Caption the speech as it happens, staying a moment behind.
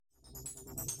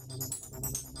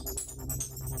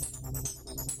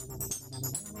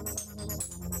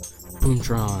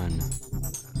Boomtron.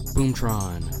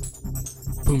 Boomtron.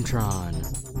 Boomtron.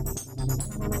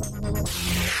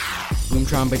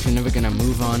 Boomtron, but you're never gonna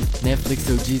move on. Netflix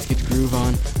OGs get the groove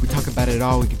on. We talk about it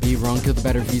all, we could be wrong. Kill the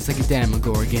better views like a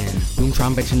Demogorgon.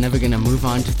 Boomtron, but you're never gonna move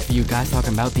on. Just a few guys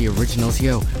talking about the originals.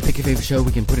 Yo, pick your favorite show,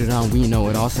 we can put it on. We know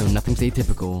it also, nothing's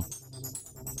atypical.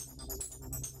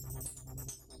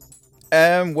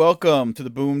 And welcome to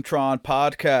the Boomtron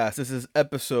podcast. This is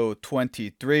episode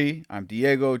 23. I'm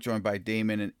Diego, joined by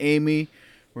Damon and Amy.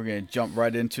 We're going to jump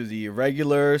right into the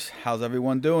irregulars. How's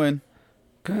everyone doing?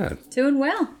 Good. Doing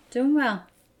well.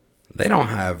 They don't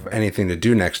have anything to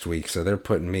do next week, so they're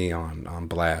putting me on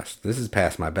blast. This is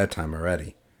past my bedtime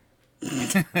already.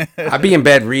 I'd be in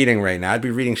bed reading right now. I'd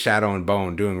be reading Shadow and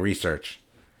Bone, doing research.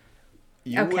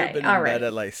 You would have been in bed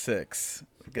at like 6.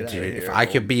 Dude, if I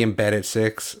could be in bed at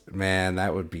 6, man,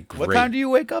 that would be great. What time do you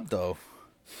wake up, though?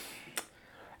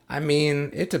 I mean,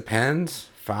 it depends.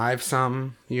 5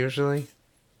 something, usually.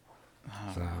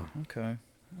 So. Okay.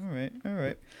 All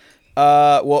right.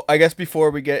 Well, I guess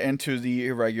before we get into the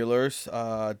irregulars,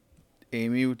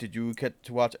 Amy, did you get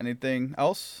to watch anything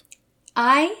else?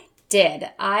 I did.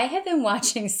 I have been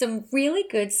watching some really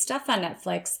good stuff on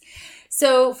Netflix.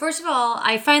 So, first of all,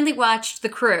 I finally watched The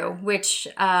Crew, which,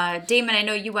 Damon, I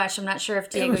know you watched. I'm not sure if,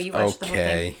 Diego, you watched the whole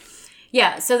thing.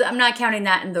 Yeah, so I'm not counting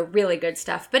that in the really good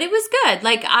stuff. But it was good.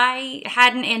 Like, I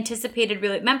hadn't anticipated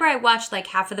really... Remember, I watched, like,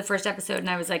 half of the first episode, and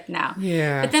I was like, no.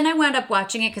 Yeah. But then I wound up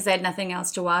watching it because I had nothing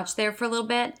else to watch there for a little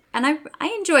bit. And I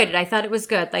enjoyed it. I thought it was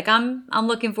good. Like, I'm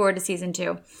looking forward to season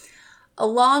 2.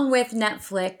 Along with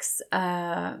Netflix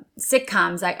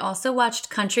sitcoms, I also watched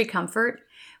Country Comfort,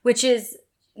 which is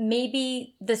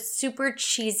maybe the super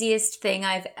cheesiest thing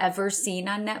I've ever seen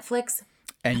on Netflix.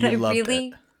 And you loved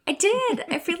it. I did.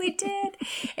 I really did.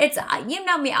 It's, you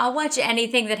know me, I'll watch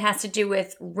anything that has to do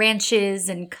with ranches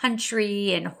and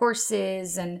country and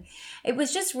horses. And it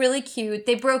was just really cute.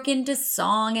 They broke into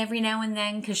song every now and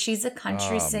then because she's a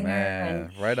country singer. Man.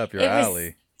 And right up your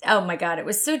alley. Oh my God, it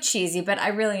was so cheesy, but I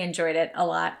really enjoyed it a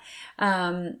lot.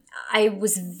 I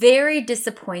was very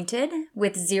disappointed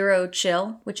with Zero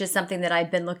Chill, which is something that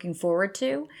I've been looking forward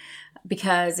to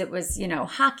because it was, you know,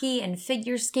 hockey and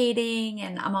figure skating,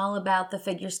 and I'm all about the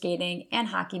figure skating and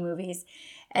hockey movies,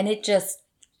 and it just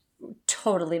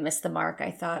totally missed the mark, I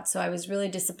thought. So I was really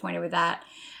disappointed with that.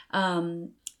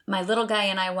 My little guy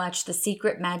and I watched The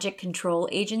Secret Magic Control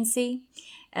Agency.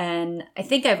 And I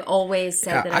think I've always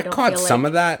said that I don't caught feel some like...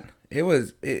 of that.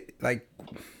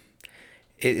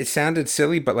 It sounded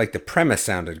silly, but like the premise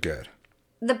sounded good.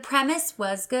 The premise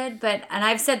was good, and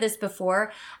I've said this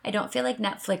before, I don't feel like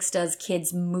Netflix does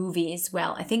kids' movies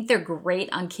well. I think they're great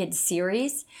on kids'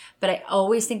 series, but I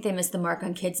always think they miss the mark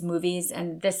on kids' movies.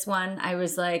 And this one, I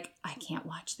was like, I can't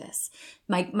watch this.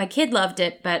 My kid loved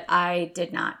it, but I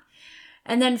did not.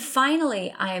 And then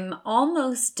finally, I'm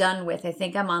almost done with, I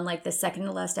think I'm on like the second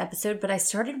to last episode, but I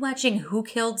started watching Who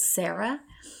Killed Sarah,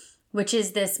 which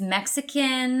is this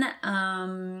Mexican,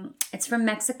 it's from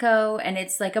Mexico, and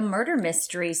it's like a murder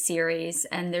mystery series.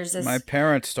 And there's this... My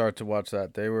parents started to watch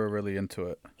that. They were really into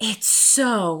it. It's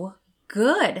so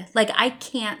good. Like, I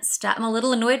can't stop. I'm a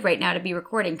little annoyed right now to be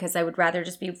recording because I would rather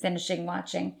just be finishing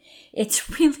watching. It's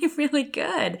really, really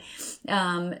good.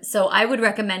 So I would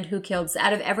recommend Who Killed...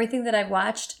 Out of everything that I've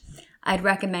watched, I'd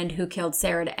recommend Who Killed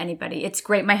Sarah to anybody. It's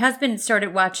great. My husband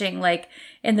started watching like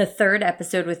in the 3rd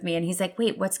episode with me, and he's like,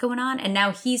 wait, what's going on? And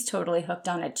now he's totally hooked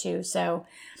on it too. So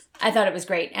I thought it was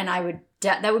great. And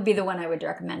that would be the one I would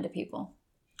recommend to people.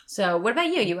 So what about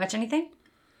you? You watch anything?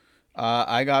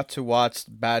 I got to watch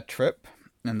Bad Trip,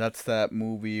 and that's that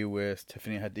movie with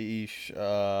Tiffany Haddish,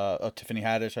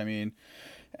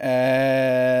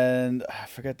 and I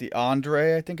forget the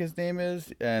Andre, I think his name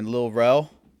is, and Lil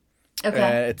Rel. Okay.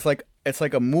 And it's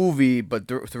like a movie, but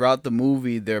throughout the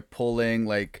movie, they're pulling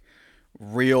like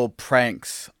real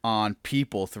pranks on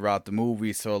people throughout the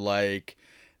movie. So like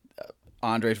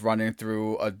Andre's running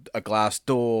through a glass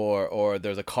door, or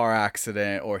there's a car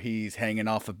accident, or he's hanging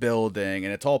off a building,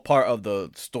 and it's all part of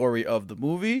the story of the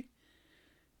movie,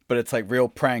 but it's like real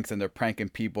pranks, and they're pranking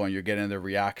people, and you're getting their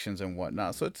reactions and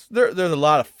whatnot. So there's a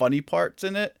lot of funny parts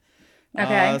in it.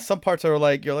 Okay. Some parts are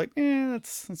like, you're like,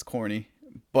 that's corny,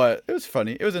 but it was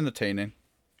funny. It was entertaining.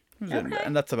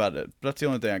 And that's about it. That's the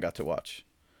only thing I got to watch.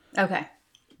 Okay.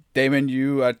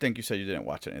 Damon, I think you said you didn't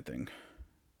watch anything.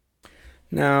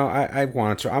 No, I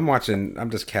want to. I'm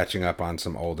just catching up on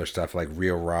some older stuff like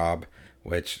Real Rob,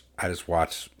 which I just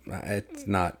watched. It's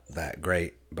not that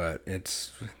great, but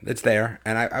it's there.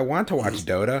 And I want to watch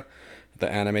Dota,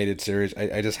 the animated series.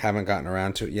 I just haven't gotten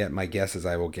around to it yet. My guess is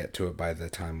I will get to it by the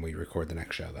time we record the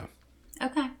next show, though.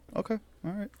 Okay. Okay.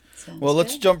 All right. Sounds Well,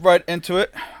 let's good. jump right into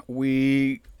it.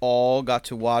 We all got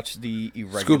to watch the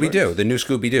Irregulars. Scooby Doo, the new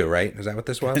Scooby Doo, right? Is that what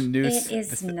this was? It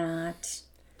is not.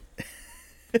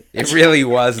 It really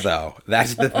was, though.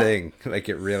 That's the thing. Like,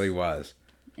 it really was.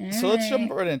 So let's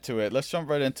jump right into it. Let's jump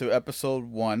right into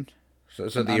episode 1. So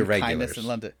the Kindness Irregulars. in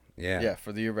London. Yeah. Yeah,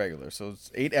 for the Irregulars. So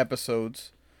it's 8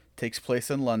 episodes. Takes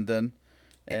place in London.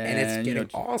 And it's you getting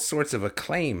all sorts of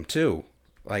acclaim, too.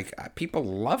 Like, people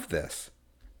love this.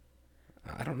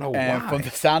 I don't know and why. from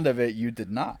the sound of it, you did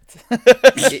not.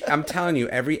 I'm telling you,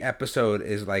 every episode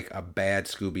is like a bad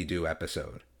Scooby Doo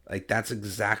episode. Like, that's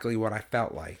exactly what I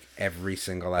felt like every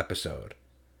single episode.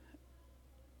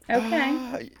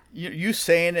 Okay. You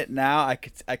saying it now, I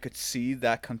could see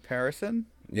that comparison.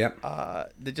 Yep.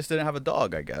 They just didn't have a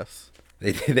dog, I guess.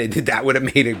 They did. That would have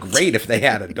made it great if they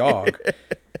had a dog.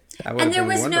 That would And have there been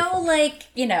was wonderful.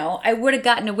 no I would have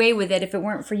gotten away with it if it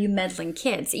weren't for you meddling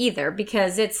kids either,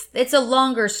 because it's a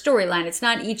longer storyline. It's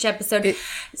not each episode.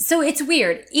 So it's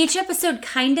weird. Each episode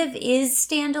kind of is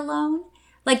standalone.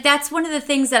 Like, that's one of the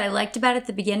things that I liked about it at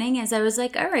the beginning, is I was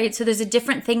like, all right, so there's a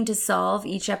different thing to solve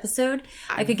each episode.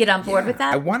 I could get on board with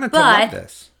that. I wanted to love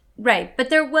this. Right, but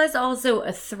there was also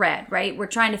a thread, right? We're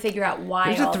trying to figure out why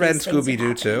There's all a thread in these things are Scooby Doo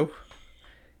happening. too.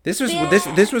 This was Yeah.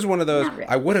 this was one of those. Not really.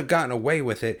 I would have gotten away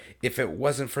with it if it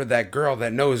wasn't for that girl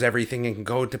that knows everything and can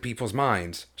go into people's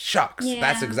minds. Shucks,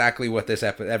 that's Yeah. exactly what this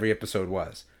every episode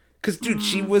was. Because dude, Mm.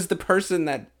 she was the person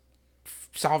that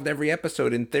solved every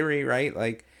episode in theory, right?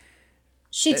 Like,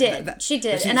 She did. She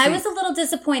did. see- And I see- was a little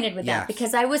disappointed with that, Yes.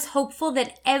 because I was hopeful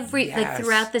that Yes.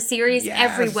 throughout the series, Yes.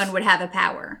 everyone would have a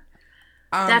power.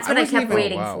 That's what I wasn't kept even-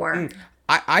 waiting wow. for.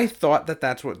 I thought that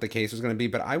that's what the case was going to be,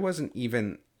 but I wasn't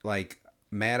even like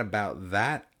mad about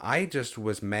that. I just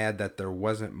was mad that there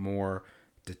wasn't more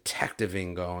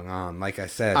detectiving going on. Like I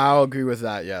said, I'll agree with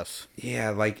that. Yes. yeah,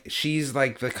 like she's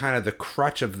like the kind of the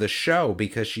crutch of the show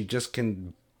because she just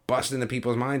can bust into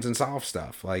people's minds and solve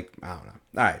stuff. Like, I don't know.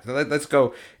 All right, so let's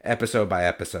go episode by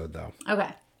episode though. Okay.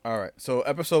 All right. So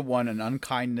episode 1, an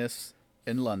unkindness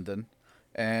in London.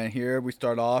 And here we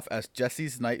start off as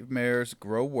Jesse's nightmares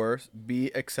grow worse.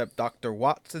 B accept Dr.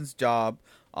 Watson's job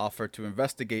offer to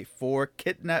investigate 4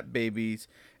 kidnapped babies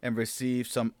and receive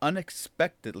some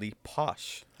unexpectedly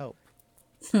posh help.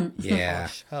 Yeah,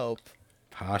 Posh help.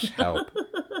 posh help.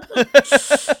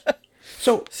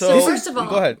 So So First of all,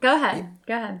 go ahead. Go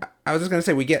ahead. I was just gonna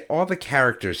say we get all the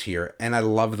characters here, and I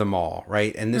love them all,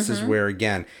 right? And this is where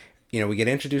again, we get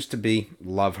introduced to B,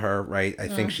 love her, right? I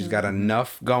think she's got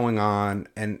enough going on,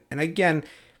 and again,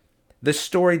 the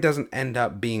story doesn't end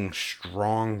up being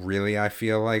strong, really. I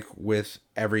feel like with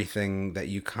everything that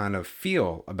you kind of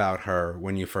feel about her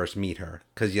when you first meet her,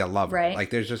 because you love her. Right. Like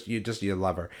there's you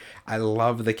love her. I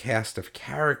love the cast of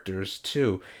characters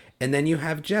too. And then you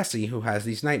have Jesse, who has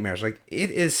these nightmares. Like, it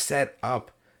is set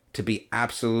up to be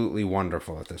absolutely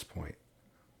wonderful at this point.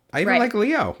 I even Right. like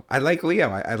Leo. I like Leo.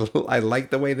 I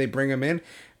like the way they bring him in.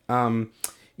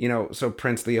 So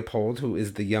Prince Leopold, who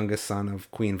is the youngest son of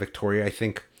Queen Victoria,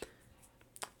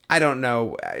 I don't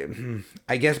know.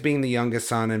 I guess being the youngest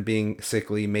son and being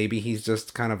sickly, maybe he's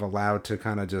just kind of allowed to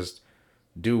kind of just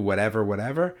do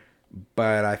whatever.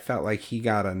 But I felt like he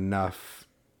got enough.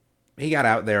 He got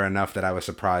out there enough that I was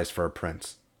surprised for a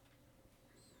prince.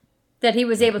 That he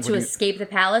was able to escape the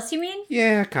palace, you mean?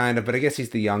 Yeah, kind of. But I guess he's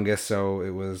the youngest, so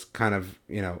it was kind of,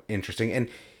 interesting. And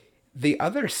the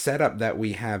other setup that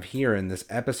we have here in this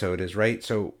episode is, right,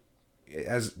 so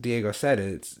as Diego said,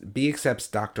 it's B accepts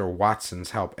Dr.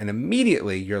 Watson's help, and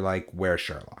immediately you're like, where's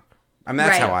Sherlock? I mean,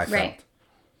 that's how I felt.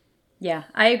 Yeah,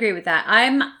 I agree with that.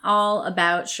 I'm all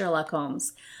about Sherlock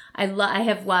Holmes. I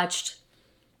have watched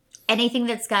anything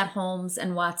that's got Holmes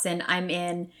and Watson, I'm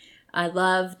in. I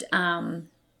loved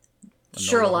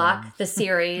Sherlock, the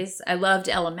series. I loved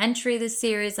Elementary, the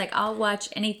series. Like, I'll watch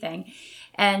anything.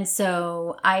 And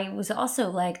so I was also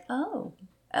like, oh,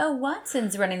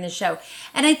 Watson's running the show.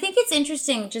 And I think it's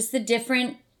interesting, just the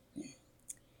different,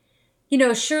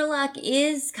 Sherlock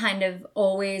is kind of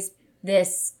always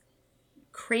this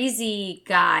crazy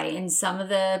guy. In some of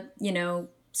the,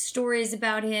 stories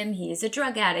about him, he's a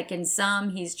drug addict. In some,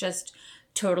 he's just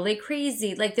totally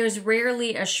crazy. Like, there's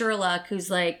rarely a Sherlock who's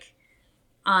like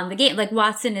on the game. Like,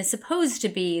 Watson is supposed to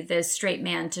be the straight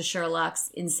man to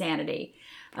Sherlock's insanity.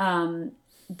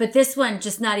 But this one,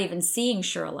 just not even seeing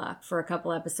Sherlock for a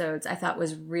couple episodes, I thought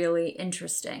was really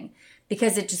interesting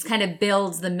because it just kind of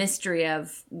builds the mystery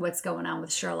of what's going on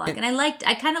with Sherlock. And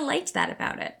I kind of liked that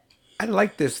about it. I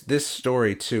like this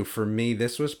story too. For me,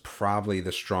 this was probably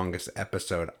the strongest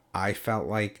episode I felt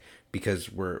like,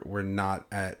 because we're not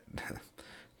at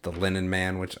the Linen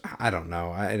Man, which I don't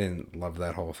know. I didn't love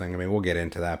that whole thing. I mean, we'll get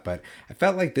into that, but I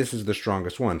felt like this is the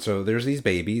strongest one. So there's these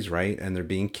babies, right? And they're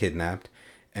being kidnapped,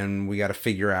 and we got to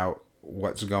figure out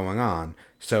what's going on.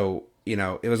 So, you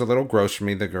know, it was a little gross for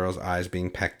me, the girl's eyes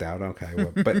being pecked out. Okay.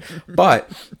 Well, but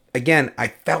again, I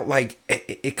felt like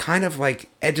it kind of like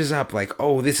edges up like,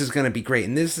 oh, this is going to be great.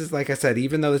 And this is, like I said,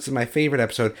 even though this is my favorite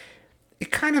episode,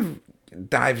 it kind of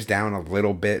dives down a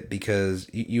little bit because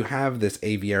you have this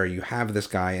aviary, you have this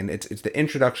guy, and it's the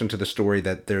introduction to the story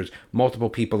that there's multiple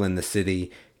people in the city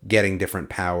getting different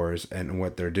powers and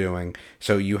what they're doing.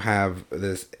 So you have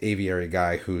this aviary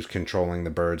guy who's controlling the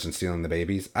birds and stealing the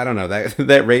babies. I don't know,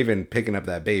 that raven picking up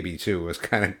that baby too was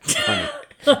kind of funny.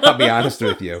 I'll be honest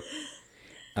with you.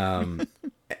 And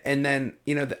then,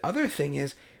 you know, the other thing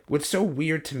is, what's so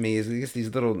weird to me is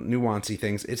these little nuancy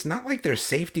things. It's not like there's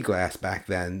safety glass back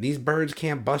then. These birds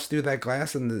can't bust through that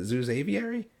glass in the zoo's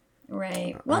aviary.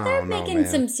 Right. Well, they're making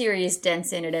some serious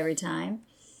dents in it every time.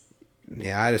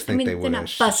 Yeah, I just think they would have. They're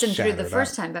not busting through the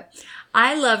first time, but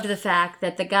I loved the fact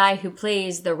that the guy who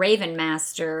plays the Raven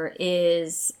Master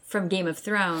is from Game of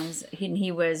Thrones, and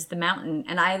he was the Mountain,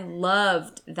 and I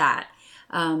loved that.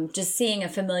 Just seeing a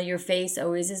familiar face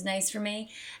always is nice for me.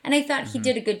 And I thought he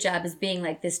did a good job as being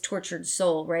like this tortured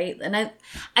soul, right? And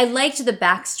I liked the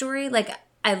backstory. Like,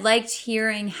 I liked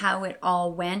hearing how it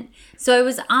all went. So I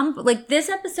was like, this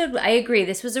episode, I agree,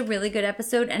 this was a really good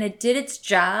episode, and it did its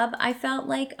job, I felt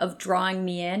like, of drawing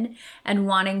me in and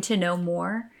wanting to know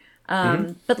more.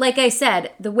 But like I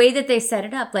said, the way that they set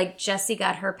it up, like Jessie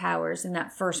got her powers in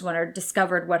that first one, or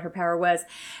discovered what her power was.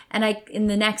 And in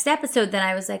the next episode, then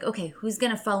I was like, okay, who's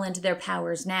going to fall into their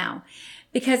powers now?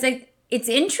 Because it's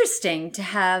interesting to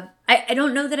have, I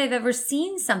don't know that I've ever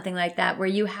seen something like that where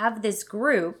you have this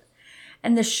group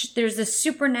and there's a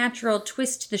supernatural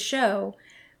twist to the show,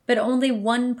 but only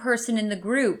one person in the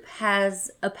group has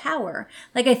a power.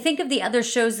 Like, I think of the other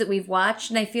shows that we've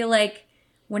watched, and I feel like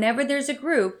whenever there's a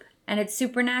group and it's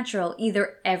supernatural,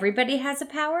 either everybody has a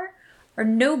power or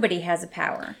nobody has a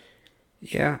power.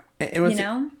 Yeah.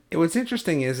 And what's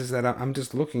interesting is that I'm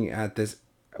just looking at this.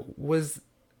 Was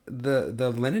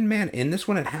the Linen Man in this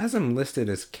one? It has him listed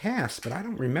as Cass, but I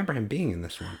don't remember him being in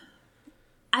this one.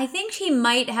 I think he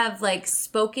might have like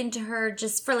spoken to her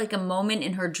just for like a moment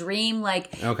in her dream,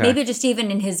 like Okay. maybe just even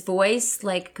in his voice,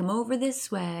 like "come over this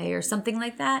way" or something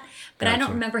like that. But I don't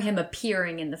Gotcha. remember him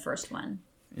appearing in the first one.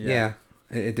 Yeah,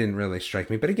 it didn't really strike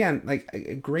me. But again, like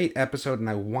a great episode, and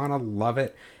I want to love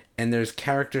it. And there's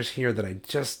characters here that I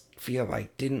just feel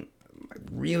like didn't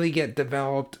really get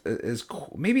developed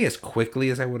maybe as quickly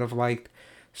as I would have liked.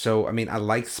 So, I mean, I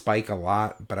like Spike a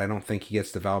lot, but I don't think he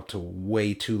gets developed till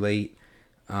way too late.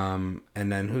 And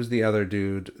then who's the other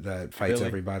dude that fights Billy.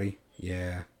 everybody?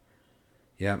 Yeah.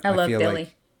 Yeah. I love feel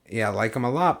Billy. I like him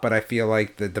a lot, but I feel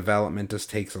like the development just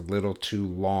takes a little too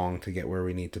long to get where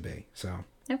we need to be. So.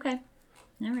 Okay.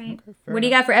 All right. What do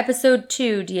you got for episode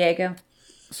 2, Diego?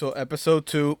 So episode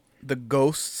 2, The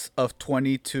Ghosts of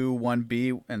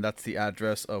 221B, and that's the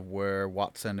address of where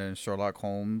Watson and Sherlock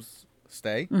Holmes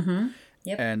stay. Mm-hmm.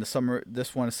 Yep. And the summary,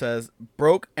 this one says,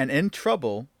 broke and in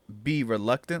trouble, B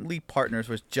reluctantly partners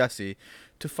with Jessie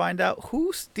to find out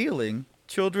who's stealing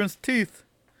children's teeth.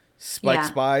 Spike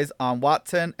spies on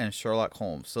Watson and Sherlock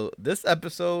Holmes. So this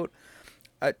episode,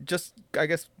 I guess,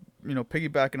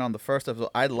 piggybacking on the first episode,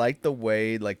 I like the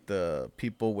way like the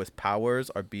people with powers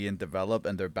are being developed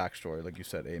and their backstory, like you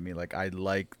said, Amy. Like, I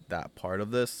like that part of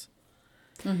this.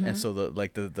 Mm-hmm. And so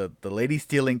the lady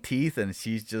stealing teeth, and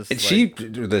she's just And like, she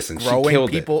growing killed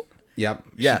people. it. Yep.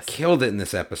 Yes. She killed it in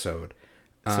this episode.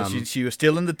 So she was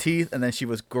stealing the teeth, and then she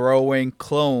was growing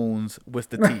clones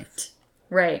with the teeth.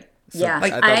 Right. So Yeah. I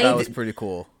thought that was pretty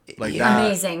cool. Like that.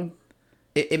 Amazing.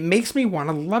 It makes me want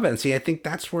to love it. And see, I think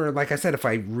that's where, like I said, if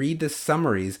I read the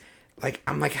summaries, like,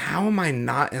 I'm like, how am I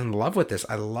not in love with this?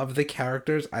 I love the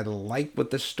characters. I like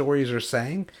what the stories are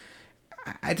saying.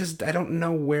 I don't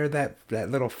know where that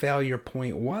little failure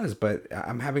point was, but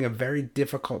I'm having a very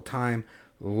difficult time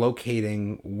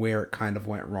locating where it kind of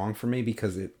went wrong for me,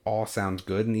 because it all sounds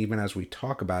good. And even as we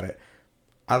talk about it,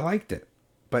 I liked it,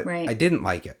 but I didn't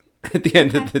like it at the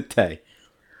end of the day.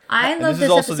 I love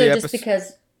this episode just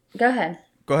because... Go ahead.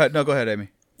 Go ahead. No, go ahead, Amy.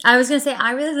 I was going to say,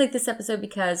 I really like this episode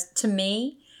because, to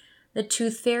me, the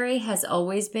Tooth Fairy has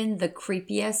always been the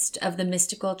creepiest of the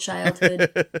mystical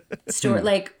childhood story.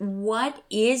 Like, what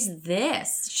is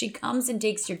this? She comes and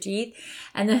takes your teeth,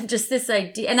 and then just this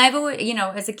idea. And I've always,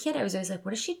 as a kid, I was always like,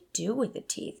 what does she do with the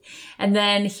teeth? And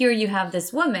then here you have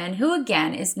this woman who,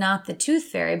 again, is not the Tooth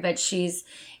Fairy, but she's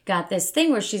got this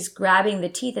thing where she's grabbing the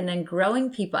teeth and then growing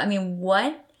people. I mean,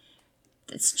 what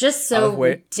It's just I so was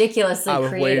wait- ridiculously I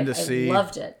was waiting creative. to see- I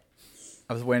loved it.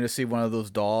 I was waiting to see one of those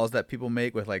dolls that people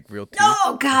make with like real teeth.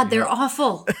 Oh God, they're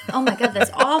awful. Oh my God,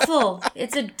 that's awful.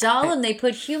 It's a doll and they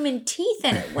put human teeth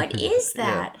in it. What is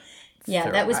that?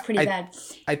 Yeah, that was pretty bad.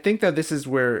 I think that this is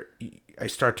where I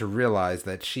start to realize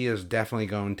that she is definitely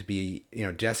going to be,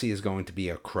 Jesse is going to be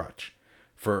a crutch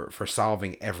for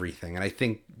solving everything. And I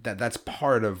think that that's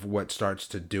part of what starts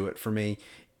to do it for me,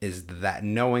 is that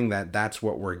knowing that that's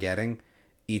what we're getting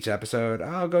each episode.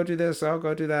 Oh, go do this. Oh,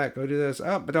 go do that. Go do this.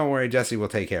 Oh, but don't worry, Jesse will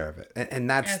take care of it. And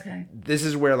that's, this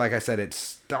is where, like I said, it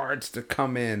starts to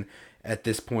come in at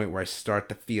this point where I start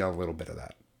to feel a little bit of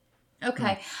that.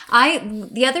 Okay.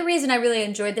 The other reason I really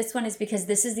enjoyed this one is because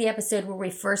this is the episode where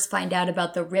we first find out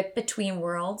about the rip between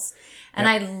worlds. And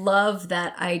I love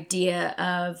that idea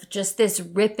of just this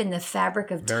rip in the fabric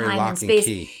of Very time lock and space.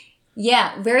 key.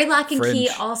 Yeah, very lock and key.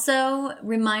 Fringe. Also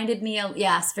reminded me of,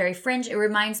 yes, very Fringe. It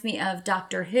reminds me of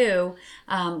Doctor Who,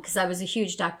 because I was a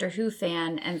huge Doctor Who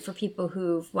fan. And for people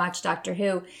who've watched Doctor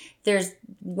Who, there's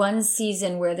one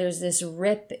season where there's this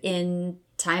rip in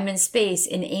time and space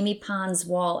in Amy Pond's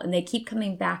wall, and they keep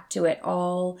coming back to it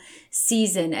all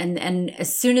season. And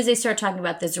as soon as they start talking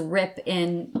about this rip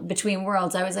in between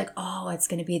worlds, I was like, oh, it's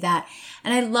going to be that.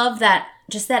 And I love that,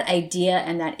 just that idea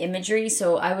and that imagery.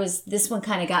 So this one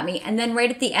kind of got me. And then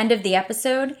right at the end of the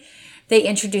episode, they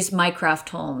introduced Mycroft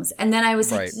Holmes. And then I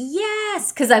was like,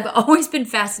 yes, because I've always been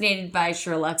fascinated by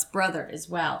Sherlock's brother as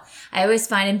well. I always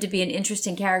find him to be an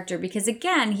interesting character because,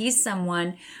 again, he's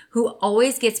someone who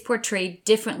always gets portrayed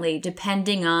differently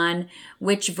depending on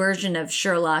which version of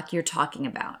Sherlock you're talking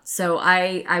about. So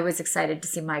I was excited to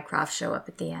see Mycroft show up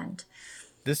at the end.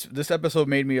 This episode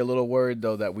made me a little worried,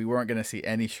 though, that we weren't going to see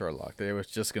any Sherlock. That it was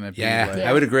just going to be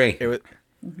I would agree.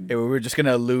 we were just going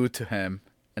to allude to him.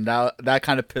 And that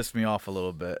kind of pissed me off a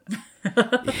little bit.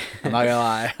 I'm not gonna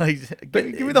lie.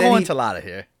 Give me the whole enchilada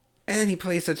here. And he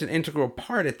plays such an integral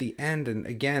part at the end. And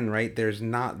again, right, there's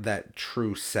not that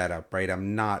true setup, right? I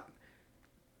don't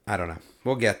know.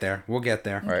 We'll get there.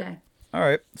 Okay. All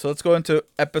right. So let's go into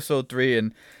episode 3,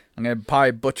 and I'm gonna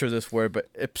probably butcher this word,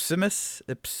 but Ipsissimus?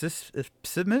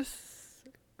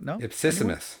 No?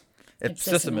 Ipsissimus.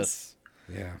 Ipsissimus.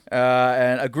 Yeah.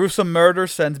 And a gruesome murder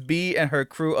sends Bee and her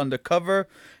crew undercover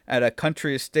at a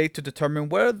country estate to determine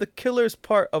whether the killer is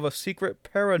part of a secret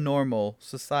paranormal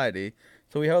society.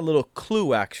 So we have a little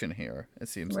clue action here, it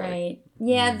seems like. Right.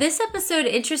 Yeah, this episode,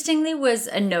 interestingly, was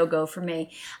a no-go for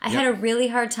me. I had a really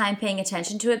hard time paying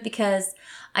attention to it because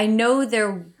I know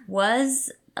there was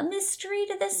a mystery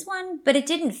to this one, but it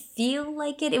didn't feel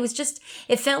like it.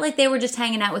 It felt like they were just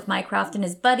hanging out with Mycroft and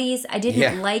his buddies. I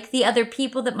didn't like the other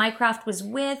people that Mycroft was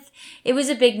with. It was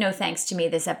a big no thanks to me,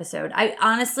 this episode. I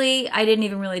didn't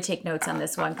even really take notes on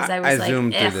this one because I was I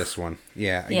zoomed through this one.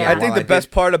 Yeah. I think the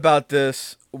best part about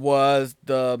this was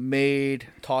the maid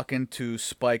talking to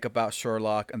Spike about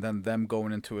Sherlock and then them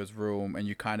going into his room, and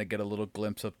you kind of get a little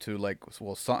glimpse up to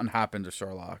something happened to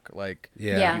Sherlock.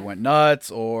 He went nuts,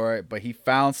 but he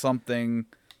found something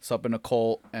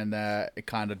occult, and that it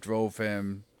kind of drove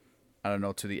him, I don't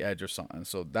know, to the edge or something.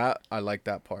 So that, I like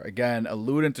that part. Again,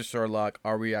 alluding to Sherlock,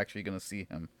 are we actually going to see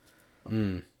him?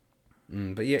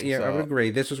 But I would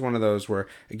agree. This was one of those where,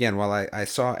 again, while I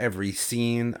saw every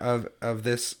scene of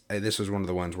this, this was one of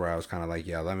the ones where I was kind of like,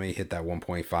 let me hit that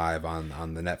 1.5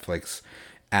 on the Netflix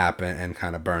app and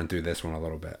kind of burn through this one a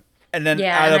little bit. And then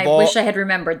I wish I had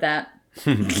remembered that.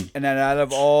 And then out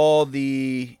of all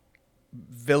the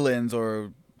villains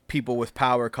or people with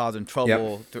power causing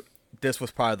trouble, this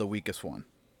was probably the weakest one.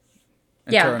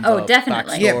 In terms of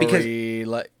definitely.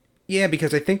 backstory,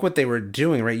 because I think what they were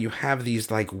doing, right, you have these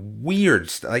weird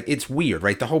it's weird,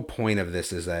 right? The whole point of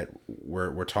this is that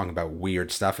we're talking about weird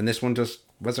stuff, and this one just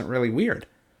wasn't really weird.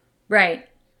 Right.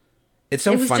 It's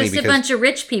so funny because it was just a bunch of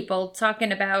rich people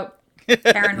talking about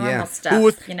paranormal stuff,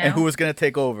 who was going to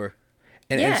take over.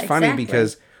 And it's funny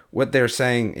because what they're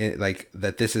saying,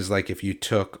 that this is if you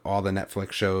took all the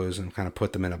Netflix shows and kind of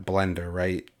put them in a blender,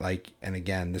 right? And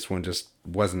again, this one just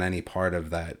wasn't any part of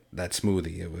that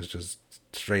smoothie. It was just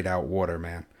straight out water,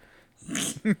 man.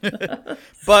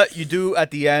 But you do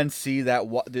at the end see that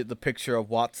the picture of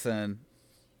Watson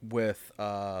with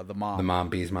the mom,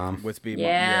 Bee's mom, with Bee.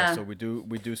 Yeah. So we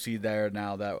do see there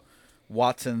now that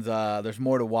Watson's there's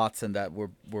more to Watson that we're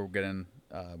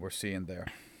seeing there.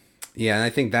 Yeah, and I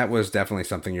think that was definitely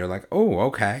something you're like, oh,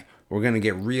 okay, we're gonna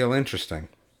get real interesting.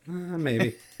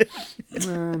 Maybe.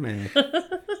 Maybe.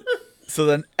 So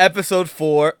then, episode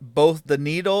 4, both the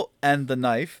needle and the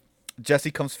knife.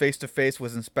 Jesse comes face to face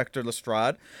with Inspector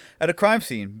Lestrade at a crime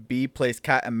scene. Bee plays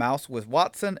cat and mouse with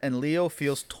Watson, and Leo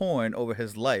feels torn over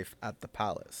his life at the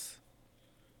palace.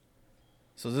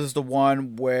 So this is the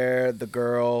one where the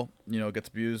girl, gets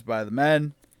abused by the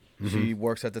men. She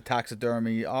works at the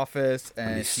taxidermy office,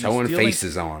 and He's she's sewing stealing,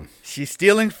 faces on. She's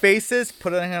stealing faces,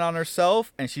 putting it on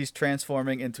herself, and she's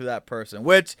transforming into that person,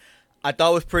 which I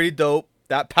thought was pretty dope.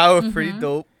 That power was pretty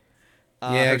dope.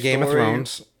 Yeah, Game of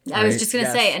Thrones. I was right? just gonna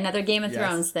Yes. say another Game of Yes.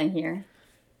 Thrones thing here.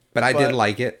 But I did But-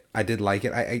 like it.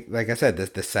 I like I said,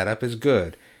 the setup is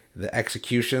good. The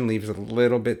execution leaves a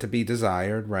little bit to be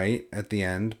desired, right, at the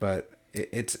end. But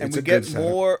it's And a we good get setup.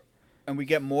 more, and we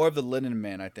get more of the Linen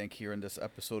Man, I think, here in this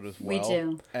episode as We well.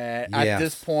 do. And Yes. at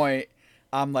this point,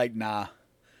 I'm like, nah,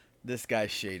 this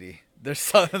guy's shady. There's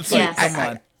something Yes. like, come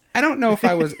on. I don't know if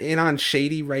I was in on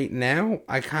shady right now.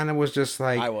 I kind of was just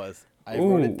like, I was. I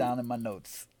wrote Ooh. it down in my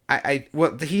notes.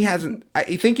 well, he hasn't.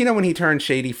 I think when he turns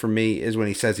shady for me is when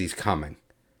he says he's coming.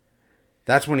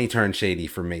 That's when he turns shady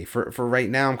for me. For right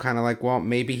now, I'm kind of like, well,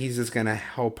 maybe he's just gonna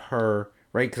help her,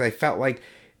 right? Because I felt like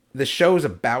the show's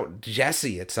about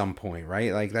Jesse at some point,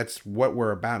 right? Like that's what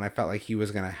we're about, and I felt like he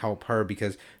was gonna help her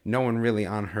because no one really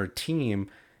on her team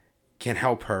can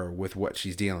help her with what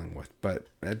she's dealing with. But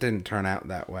that didn't turn out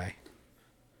that way.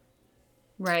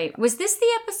 Right. Was this the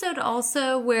episode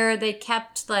also where they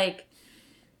kept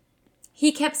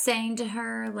he kept saying to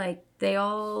her they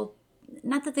all,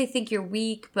 not that they think you're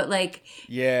weak, but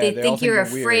Yeah, they they all think you're you're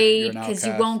weird. You're afraid an because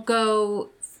you outcast. won't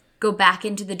go back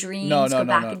into the dreams, No, go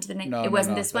back no. into the night. No, It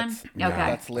wasn't no, this one. that's- Okay.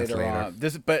 That's later later.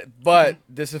 on. But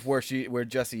this is where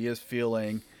Jesse is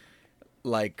feeling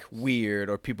like weird,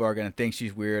 or people are gonna think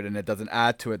she's weird, and it doesn't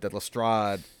add to it that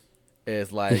Lestrade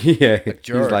is like Yeah, a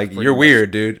jerk, he's like, pretty you're much.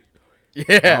 weird, dude. Yeah,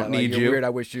 I don't need you're you. Weird. I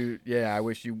wish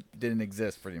you didn't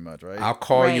exist, pretty much, right? I'll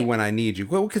call you Right. when I need you.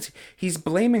 Well, because he's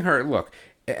blaming her. Look,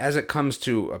 as it comes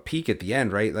to a peak at the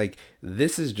end, right? Like,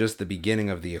 this is just the beginning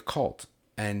of the occult.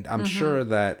 And I'm sure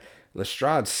that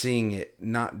Lestrade's seeing it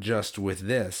not just with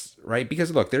this, right?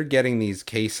 Because, look, they're getting these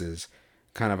cases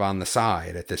kind of on the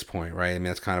side at this point, right? I mean,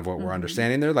 that's kind of what we're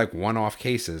understanding. They're like one-off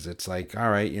cases. It's like, all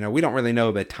right, we don't really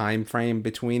know the time frame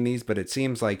between these, but it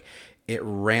seems like it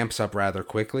ramps up rather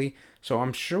quickly. So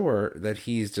I'm sure that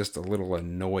he's just a little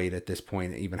annoyed at this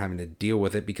point, even having to deal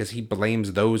with it, because he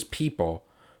blames those people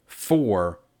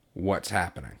for what's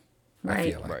happening. I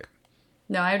Right. feel like. right,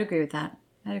 No, I would agree with that.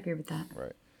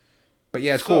 right. But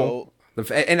yeah, it's cool.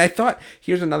 And I thought,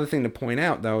 here's another thing to point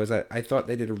out, though, is that I thought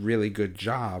they did a really good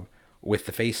job with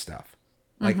the face stuff.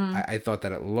 Like, I thought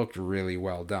that it looked really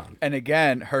well done. And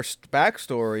again, her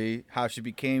backstory, how she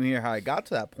became here, how I got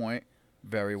to that point,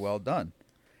 very well done.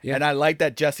 Yeah. And I like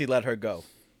that Jesse let her go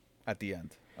at the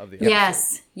end of the episode.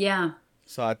 Yes. Yeah.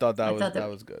 So I thought that I was thought that that-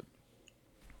 was good.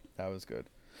 That was good.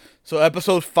 So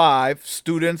episode 5,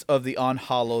 Students of the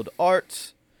Unhallowed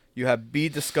Arts. You have Bee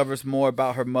discovers more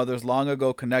about her mother's long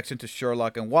ago connection to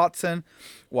Sherlock and Watson,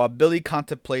 while Billy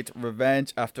contemplates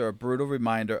revenge after a brutal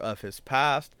reminder of his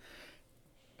past.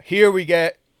 Here we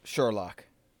get Sherlock.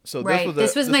 So Right.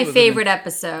 This was my an- favorite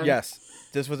episode. Yes,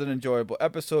 this was an enjoyable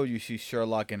episode. You see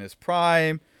Sherlock in his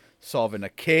prime, solving a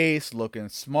case, looking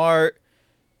smart.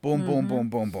 Boom, boom, boom,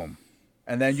 boom, boom.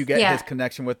 And then you get Yeah. his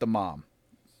connection with the mom.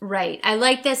 Right. I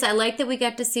like this. I like that we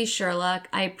got to see Sherlock.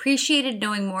 I appreciated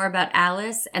knowing more about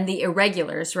Alice and the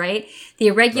Irregulars, right? The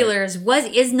Irregulars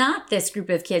is not this group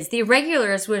of kids. The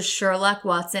Irregulars was Sherlock,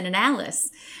 Watson, and Alice.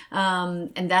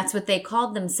 And that's what they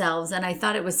called themselves. And I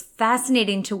thought it was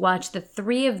fascinating to watch the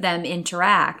three of them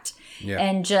interact. Yeah.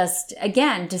 And just,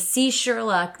 again, to see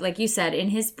Sherlock, like you said, in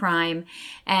his prime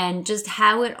and just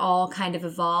how it all kind of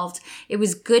evolved. It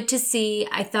was good to see.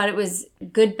 I thought it was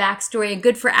good backstory and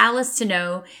good for Alice to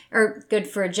know, or good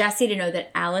for Jesse to know that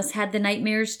Alice had the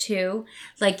nightmares too.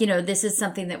 Like, this is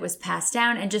something that was passed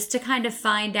down, and just to kind of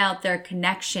find out their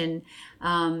connection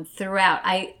throughout.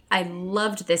 I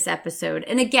loved this episode.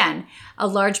 And again, a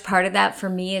large part of that for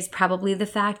me is probably the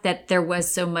fact that there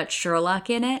was so much Sherlock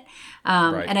in it.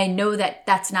 Right. And I know that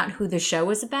that's not who the show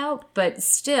is about, but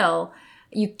still,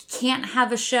 you can't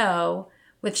have a show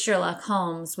with Sherlock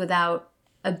Holmes without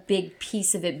a big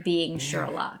piece of it being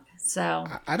Sherlock. So,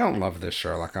 I don't love this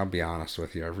Sherlock. I'll be honest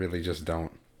with you. I really just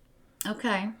don't.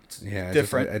 okay. Yeah, it's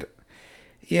Different.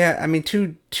 Yeah, I mean,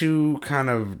 too kind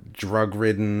of drug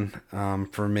ridden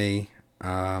for me.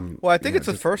 Well, I think it's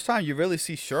the first time you really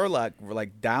see Sherlock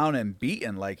like down and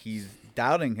beaten, like he's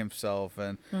doubting himself.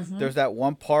 And there's that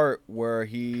one part where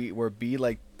B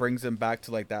like brings him back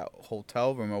to like that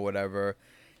hotel room or whatever,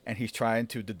 and he's trying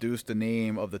to deduce the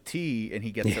name of the tea, and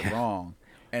he gets it wrong,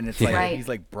 and it's like Right. he's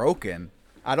like broken.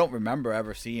 I don't remember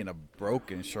ever seeing a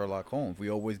broken Sherlock Holmes. We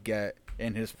always get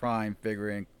in his prime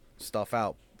figuring stuff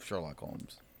out, Sherlock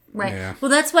Holmes. Right. Yeah.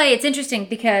 Well, that's why it's interesting,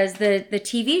 because the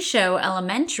TV show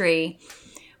Elementary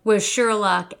was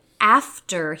Sherlock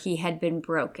after he had been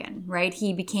broken, right?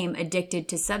 He became addicted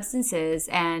to substances,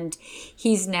 and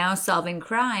he's now solving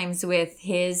crimes with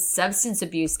his substance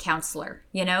abuse counselor,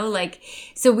 like,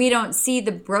 so we don't see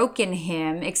the broken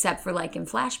him except for like in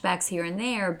flashbacks here and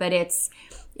there, but it's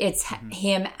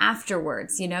him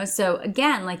afterwards, So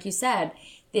again, like you said,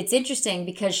 it's interesting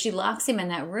because she locks him in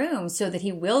that room so that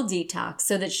he will detox,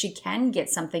 so that she can get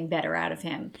something better out of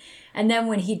him. And then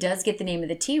when he does get the name of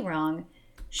the tea wrong,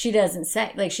 she doesn't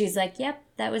say, like, she's like, yep,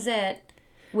 that was it.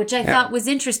 Which I thought was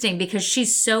interesting because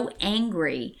she's so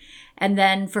angry. And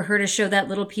then for her to show that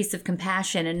little piece of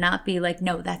compassion and not be like,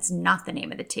 no, that's not the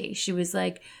name of the tea. She was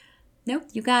like, nope,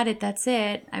 you got it. That's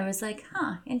it. I was like,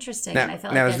 interesting. And I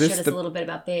felt like that showed us a little bit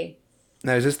about B.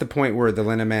 Now, is this the point where the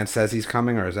Linna Man says he's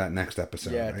coming, or is that next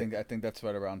episode? Yeah, right? I think that's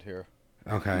right around here.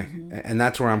 Okay, and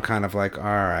that's where I'm kind of like, all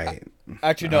right.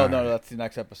 Actually, no, that's the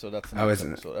next episode. That's the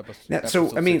next episode.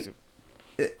 So, I mean,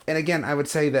 and again, I would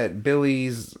say that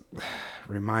Billy's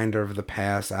reminder of the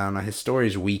past, I don't know, his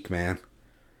story's weak, man.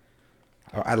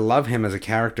 I love him as a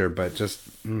character, but just...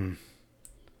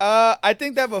 I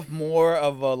think that was more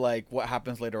of a, like, what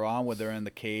happens later on when they're in the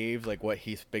caves, like what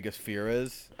his biggest fear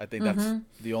is. I think that's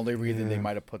the only reason they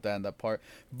might have put that in that part.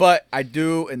 But I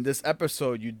do, in this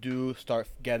episode, you do start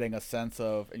getting a sense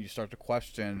of, and you start to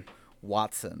question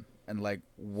Watson and, like,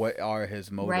 what are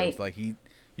his motives. Right. Like,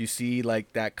 you see,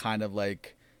 like, that kind of,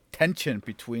 like, tension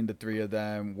between the three of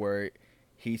them where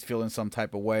he's feeling some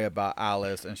type of way about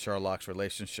Alice and Sherlock's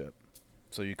relationship.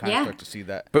 So you kind of start to see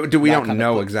that. But we don't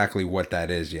know exactly what that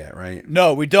is yet, right?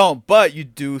 No, we don't. But you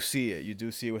do see it. You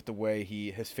do see it with the way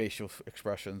his facial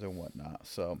expressions and whatnot.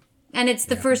 So. And it's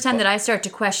the first time that I start to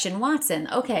question Watson.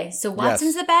 Okay, so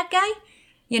Watson's the bad guy,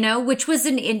 which was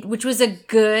a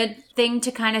good thing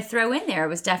to kind of throw in there. It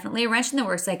was definitely a wrench in the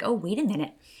works. Like, oh, wait a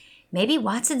minute, maybe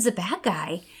Watson's a bad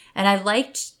guy, and I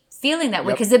liked feeling that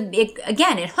way because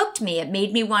it hooked me. It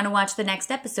made me want to watch the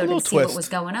next episode and see what was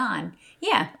going on.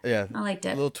 Yeah, I liked it.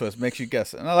 A little twist makes you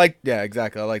guess, and I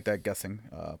exactly. I like that guessing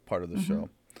part of the show.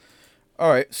 All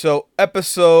right, so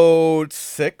episode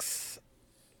 6.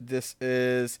 This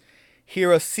is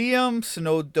Hieracium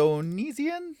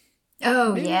Snowdonesian.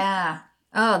 Oh yeah.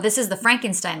 Oh, this is the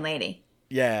Frankenstein lady.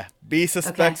 Yeah. B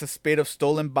suspects a spate of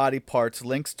stolen body parts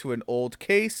links to an old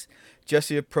case.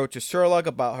 Jessie approaches Sherlock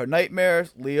about her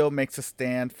nightmares. Leo makes a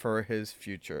stand for his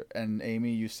future. And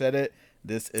Amy, you said it.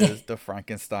 This is the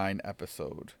Frankenstein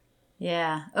episode.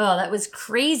 Yeah. Oh, that was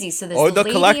crazy. So this the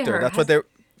lady collector. That's what they're...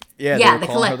 Yeah, the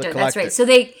collector. That's right. So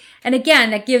and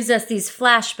again, that gives us these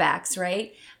flashbacks,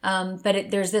 right?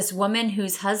 But there's this woman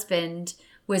whose husband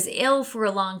was ill for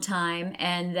a long time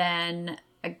and then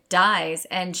dies,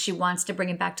 and she wants to bring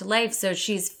him back to life. So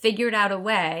she's figured out a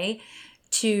way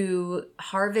to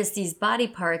harvest these body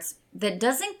parts that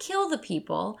doesn't kill the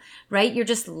people, right? You're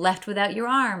just left without your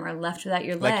arm or left without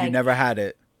your leg. Like you never had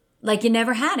it. Like you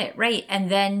never had it, right?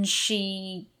 And then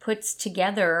she puts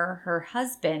together her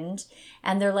husband,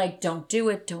 and they're like, don't do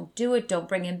it, don't do it, don't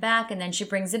bring him back. And then she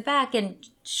brings him back, and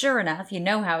sure enough, you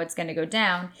know how it's going to go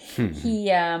down.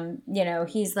 He,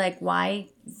 he's like, why?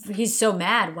 He's so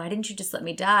mad. Why didn't you just let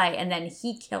me die? And then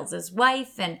he kills his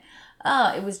wife, and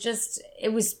it was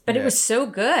so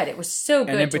good. It was so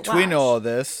good. And in to between watch. all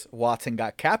this, Watson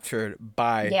got captured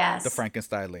by the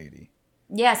Frankenstein lady.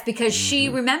 Yes, because she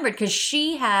remembered, because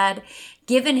she had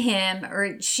given him,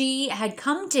 or she had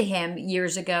come to him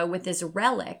years ago with this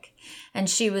relic. And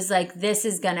she was like, this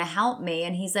is going to help me.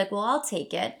 And he's like, well, I'll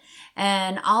take it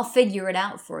and I'll figure it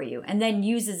out for you. And then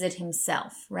uses it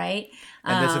himself, right?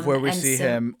 And this is where we see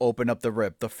him open up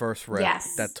the first rip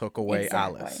that took away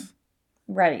Alice.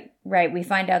 Right. We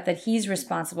find out that he's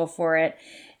responsible for it.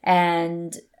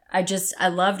 And I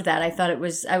loved that. I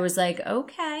was like,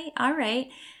 okay, all right.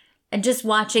 And just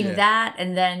watching that,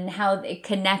 and then how it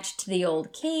connected to the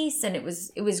old case, and it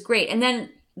was great. And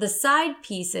then the side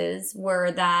pieces were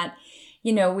that,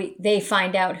 they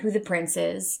find out who the prince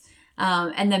is,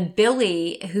 and then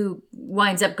Billy, who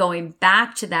winds up going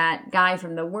back to that guy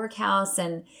from the workhouse,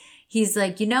 and he's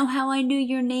like, you know how I knew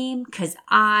your name? 'Cause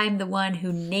I'm the one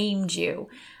who named you.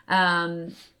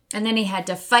 And then he had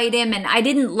to fight him. And I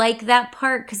didn't like that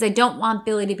part because I don't want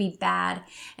Billy to be bad.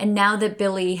 And now that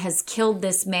Billy has killed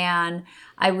this man,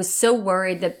 I was so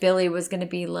worried that Billy was going to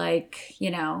be like,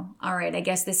 all right, I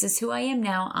guess this is who I am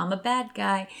now. I'm a bad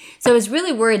guy. So I was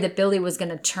really worried that Billy was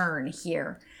going to turn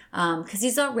here. Because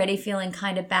he's already feeling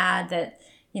kind of bad that,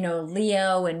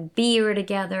 Leo and B are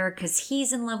together because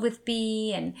he's in love with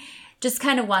B. And just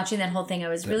kind of watching that whole thing, I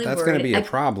was really worried. That's going to be a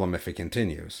problem if it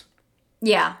continues.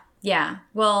 Yeah. Yeah.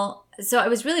 Well, so I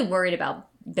was really worried about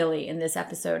Billy in this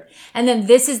episode. And then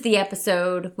this is the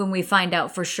episode when we find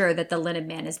out for sure that the Linen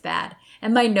Man is bad.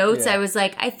 And my notes, Yeah. I was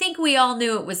like, I think we all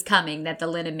knew it was coming that the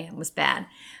Linen Man was bad.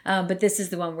 But this is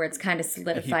the one where it's kind of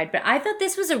solidified. But I thought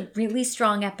this was a really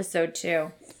strong episode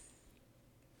too.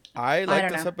 I like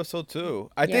don't this know. episode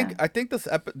too. I Yeah. think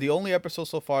the only episode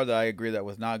so far that I agree that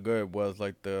was not good was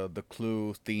like the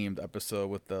Clue themed episode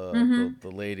with the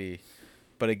lady.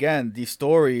 But again, these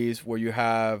stories where you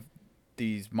have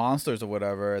these monsters or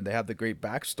whatever, and they have the great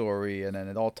backstory, and then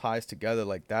it all ties together,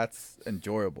 like that's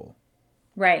enjoyable.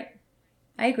 Right.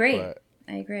 I agree. But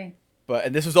I agree.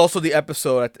 and this was also the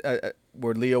episode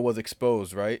where Leo was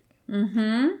exposed, right?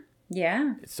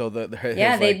 Yeah. So his,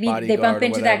 Yeah, they like, bodyguard they bump or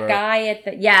into that whatever, guy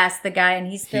at the guy, and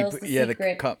he spills the yeah,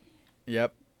 secret.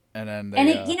 Yep. And then And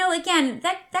they, it, again,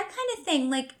 that kind of thing,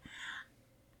 like,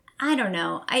 I don't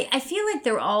know. I feel like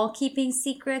they're all keeping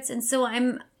secrets, and so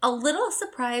I'm a little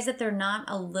surprised that they're not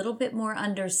a little bit more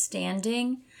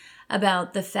understanding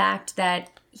about the fact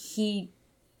that he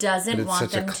doesn't But it's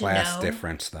want such a them to class know.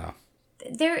 difference, though.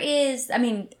 There is, I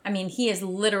mean, he is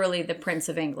literally the Prince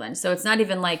of England, so it's not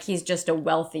even like he's just a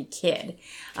wealthy kid.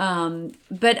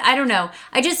 But I don't know.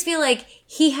 I just feel like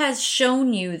he has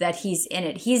shown you that he's in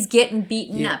it. He's getting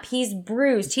beaten up. He's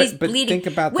bruised. He's But bleeding. think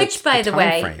about which, by the time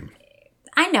way, frame.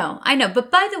 I know.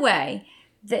 But by the way,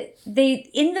 they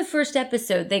in the first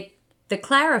episode they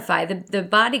clarify the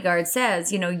bodyguard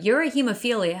says, you're a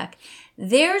hemophiliac.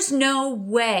 There's no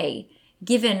way,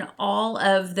 given all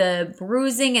of the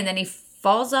bruising, and then he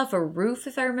falls off a roof,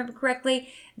 if I remember correctly,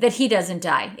 that he doesn't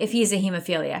die if he's a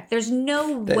hemophiliac. There's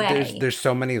no way. There's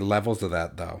so many levels of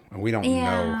that, though, and we don't know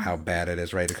Yeah. how bad it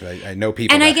is, right? Because I know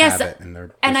people And that I guess, have it, and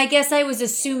they're I guess I was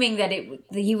assuming that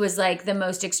he was like the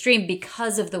most extreme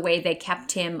because of the way they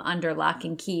kept him under lock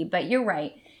and key. But you're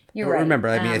right. You're right. Remember,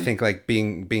 I mean, I think like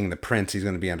being the prince, he's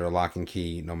going to be under lock and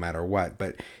key no matter what.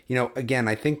 But again,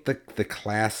 I think the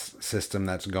class system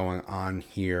that's going on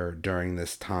here during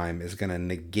this time is going to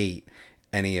negate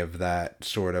any of that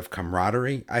sort of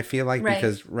camaraderie. I feel like Right.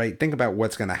 because think about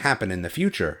what's going to happen in the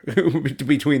future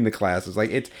between the classes.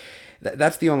 Like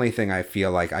that's the only thing I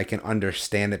feel like I can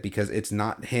understand it, because it's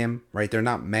not him, right? They're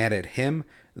not mad at him;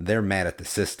 they're mad at the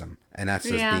system, and that's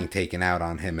just Yeah. being taken out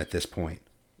on him at this point.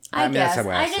 I mean, guess. that's the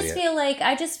way I just see it. feel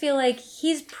like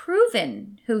he's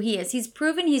proven who he is. He's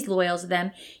proven he's loyal to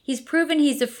them. He's proven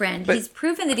he's a friend. He's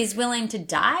proven that he's willing to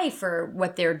die for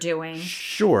what they're doing.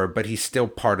 Sure, but he's still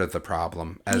part of the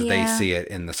problem as they Yeah. see it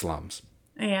in the slums.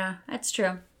 Yeah, that's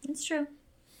true. That's true.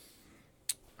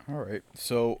 All right.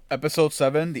 So, episode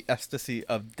 7, The Ecstasy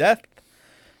of Death.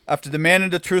 After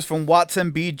demanding the truth from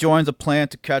Watson, Bee joins a plan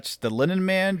to catch the Linen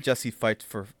Man. Jessie fights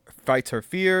her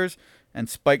fears, and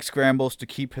Spike scrambles to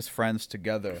keep his friends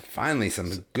together. Finally,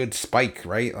 some good Spike,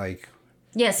 right? Like,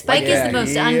 Yeah, Spike is Yeah, the most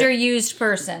he- underused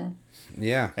person.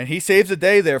 yeah. And he saves the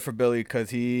day there for Billy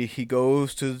because he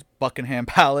goes to Buckingham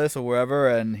Palace or wherever,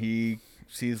 and he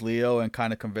sees Leo and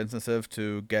kind of convinces him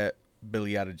to get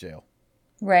Billy out of jail.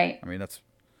 Right. I mean,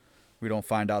 we don't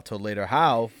find out till later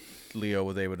how Leo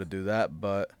was able to do that,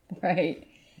 but Right.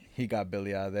 he got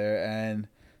Billy out of there. And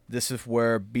this is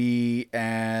where B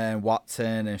and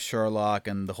Watson and Sherlock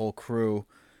and the whole crew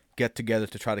get together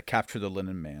to try to capture the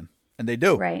Linen Man. And they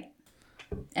do. Right.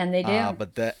 And they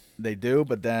do.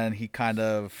 But then he kind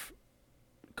of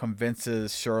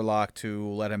convinces Sherlock to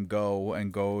let him go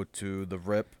and go to the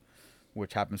Rip,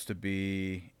 which happens to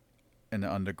be in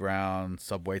the underground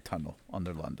subway tunnel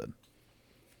under London.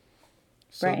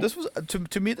 So Right. this was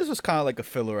to me this was kind of like a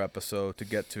filler episode to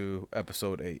get to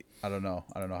episode 8. I don't know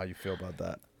how you feel about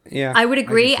that. Yeah. I would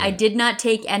agree. can see I it. did not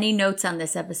take any notes on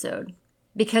this episode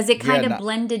because it kind of no-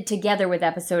 blended together with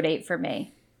episode 8 for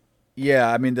me.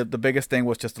 Yeah, I mean the biggest thing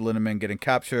was just the Linen Man getting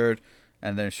captured,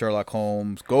 and then Sherlock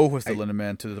Holmes go with the Linen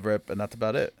Man to the Rip, and that's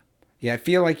about it. Yeah, I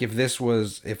feel like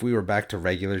if we were back to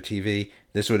regular TV,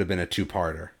 this would have been a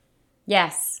 2-parter.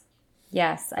 Yes.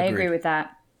 Yes, I agree Agreed. with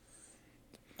that.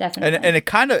 Definitely. And it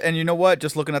kind of, and you know what?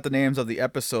 Just looking at the names of the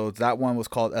episodes, that one was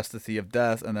called Ecstasy of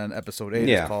Death, and then episode 8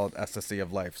 Yeah. is called Ecstasy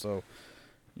of Life. So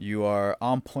you are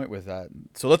on point with that.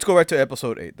 So let's go right to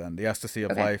episode 8 then, the Ecstasy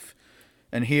of Okay. Life.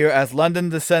 And here, as London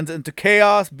descends into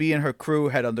chaos, Bee and her crew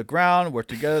head underground, where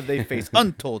together they face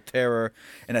untold terror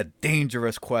in a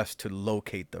dangerous quest to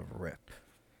locate the Rip.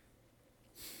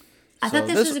 I thought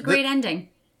this was a great ending.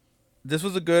 This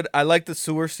was a good. I like the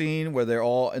sewer scene where they're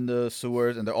all in the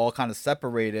sewers and they're all kind of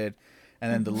separated,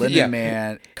 and then the Linen Yeah.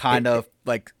 Man kind of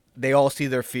like they all see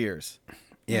their fears.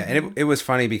 Yeah, and it was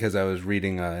funny because I was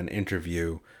reading an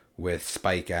interview with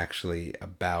Spike actually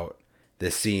about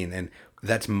this scene, and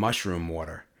that's mushroom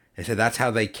water. They said that's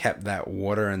how they kept that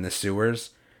water in the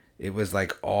sewers, it was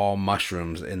like all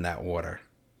mushrooms in that water.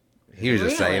 He was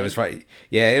just saying it was Really? funny.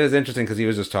 Yeah, it was interesting because he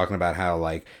was just talking about how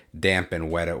like damp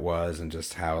and wet it was, and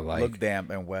just how Look like damp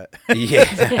and wet.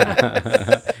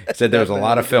 yeah. Said there was a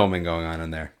lot of filming going on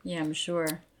in there. Yeah, I'm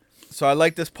sure. So I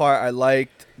like this part. I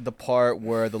liked the part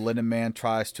where the Linen Man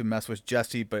tries to mess with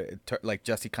Jesse, but like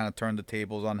Jesse kind of turned the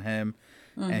tables on him,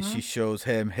 and she shows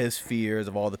him his fears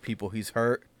of all the people he's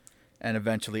hurt, and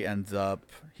eventually ends up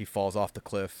he falls off the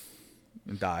cliff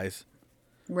and dies,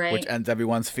 Right. which ends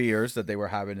everyone's fears that they were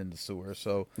having in the sewer.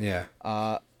 So Yeah.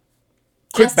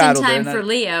 quick Just in battle time there, for and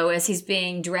Leo as he's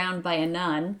being drowned by a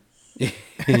nun.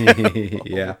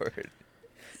 Yeah.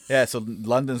 yeah. So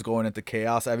London's going into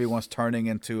chaos. Everyone's turning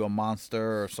into a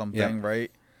monster or something,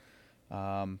 right?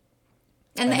 And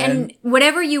And and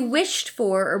whatever you wished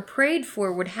for or prayed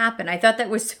for would happen. I thought that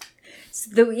was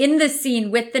in the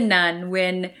scene with the nun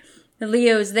when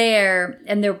Leo's there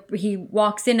and he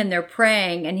walks in and they're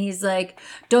praying and he's like,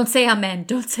 "Don't say amen,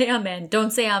 don't say amen,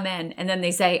 don't say amen." And then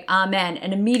they say amen,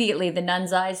 and immediately the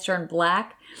nun's eyes turn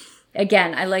black.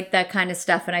 Again, I like that kind of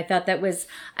stuff, and I thought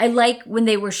I like when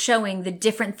they were showing the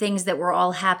different things that were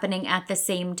all happening at the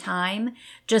same time,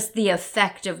 just the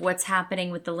effect of what's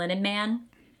happening with the Linen Man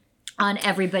on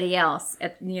everybody else,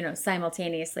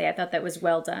 simultaneously. I thought that was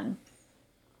well done.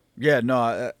 Yeah,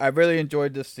 no, I really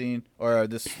enjoyed this scene or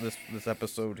this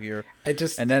episode here.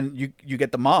 And then you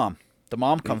get the mom. The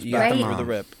mom comes You back got the through the mom.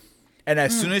 rip, and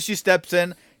as soon as she steps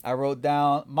in, I wrote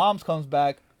down, "Mom's comes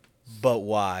back, but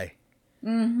why?"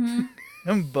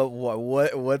 Mm-hmm. But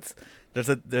what's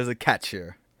there's a catch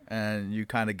here, and you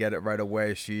kind of get it right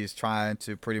away. She's trying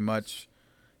to pretty much,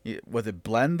 was it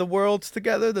blend the worlds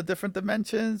together, the different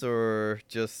dimensions, or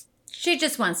just She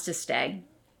just wants to stay.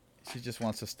 she just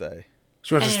wants to stay?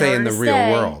 She wants to And in stay in order the to real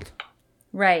stay- world.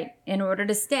 Right. In order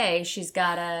to stay,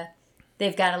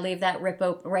 they've got to leave that rip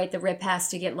open, right? The rip has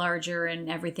to get larger and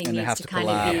everything And it needs has to to kind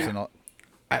collapse of be. and all.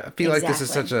 I feel like this is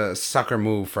Exactly. such a sucker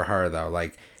move for her, though.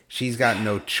 Like, she's got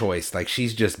no choice. Like,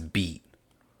 she's just beat.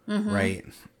 Right?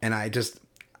 And I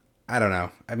don't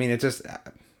know. I mean, I didn't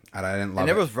love And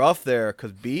it. it was rough there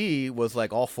because B was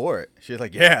like all for it. She was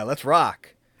like, "Yeah, let's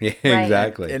rock." Yeah, Right.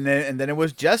 exactly. And then it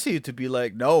was Jessie to be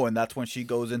like, "No," and that's when she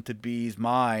goes into B's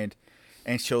mind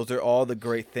and shows her all the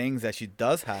great things that she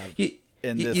does have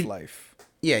in this life.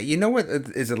 Yeah, you know what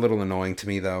is a little annoying to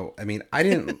me, though? I mean, I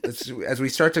didn't... as we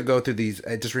start to go through these,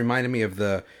 it just reminded me of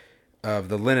the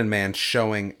Linen Man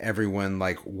showing everyone,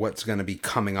 like, what's going to be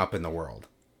coming up in the world.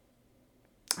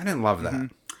 I didn't love that. I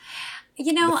Because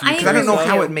I don't agree know with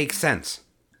how you. it makes sense.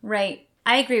 Right.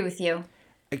 I agree with you.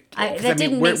 That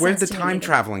didn't where, make where'd the sense to me time either.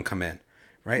 traveling come in?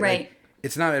 Right? Right. Like,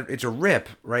 it's not it's a rip,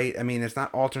 right? I mean, it's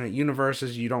not alternate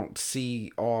universes. You don't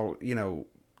see all,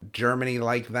 Germany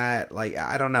like that. Like,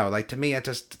 I don't know. Like, to me,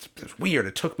 it's weird.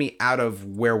 It took me out of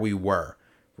where we were,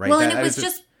 right? Well, That- and it I was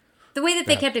just the way that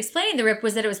they kept explaining the rip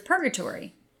was that it was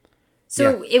purgatory.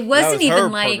 So Yeah. it wasn't That was her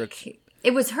even like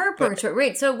it was her purgatory,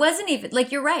 right? So it wasn't even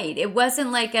like you're right. It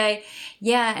wasn't like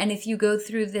and if you go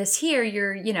through this here,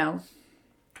 you're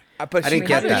But I she didn't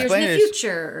get kinda that. years in explained the it-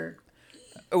 future.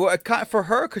 Well, for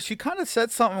her, because she kind of said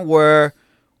something where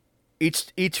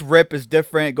each rip is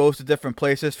different, it goes to different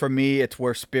places. For me, it's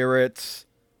where spirits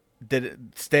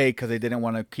didn't stay because they didn't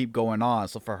want to keep going on.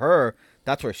 So for her,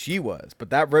 that's where she was. But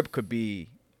that rip could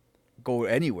go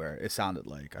anywhere. It sounded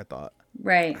like, I thought.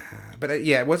 Right. But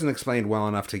it wasn't explained well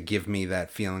enough to give me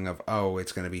that feeling of, oh,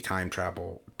 it's going to be time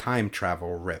travel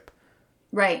rip.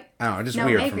 Right. I don't know, just No,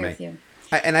 weird I for agree me. with you.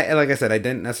 I like I said, I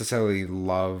didn't necessarily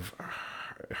love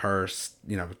her,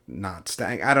 not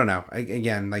staying. I don't know.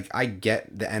 I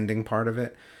get the ending part of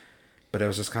it, but it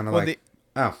was just kind of Well,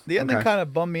 the ending okay. kind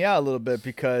of bummed me out a little bit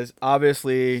because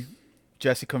obviously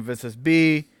Jesse convinces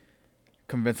B,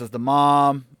 convinces the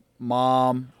mom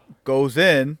goes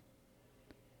in,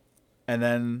 and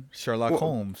then Sherlock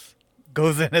Holmes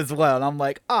goes in as well. And I'm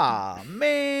like,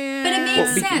 man. But it made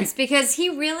Well, sense because he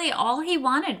really all he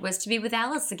wanted was to be with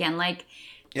Alice again. Like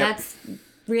Yep. that's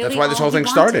really That's why this all whole he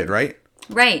thing wanted. started, right?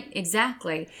 Right,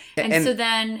 exactly. And And- so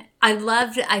then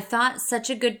I thought such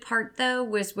a good part though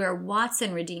was where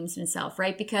Watson redeems himself,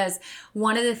 right? Because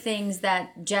one of the things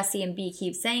that Jesse and B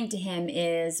keep saying to him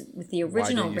is with the Why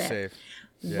original didn't you rip.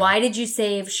 save? Why did you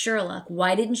save Sherlock?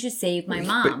 Why didn't you save my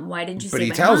mom? Why didn't you But save he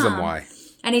my tells mom? them why.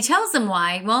 And he tells them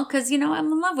why. Well, because, I'm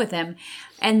in love with him.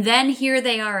 And then here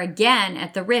they are again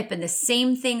at the rip and the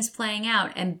same thing's playing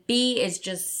out. And B is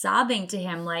just sobbing to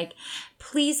him like,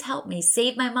 please help me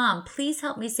save my mom. Please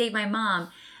help me save my mom.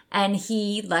 And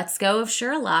he lets go of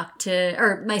Sherlock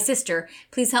or my sister,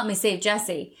 please help me save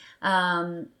Jesse.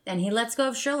 And he lets go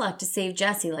of Sherlock to save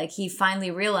Jesse. Like he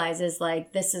finally realizes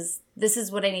like this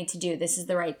is what I need to do. This is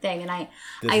the right thing. And I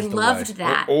is the loved way.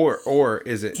 that. Or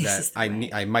is it This is that the way.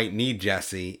 I might need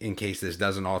Jesse in case this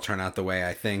doesn't all turn out the way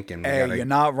I think, and we Hey, gotta, you're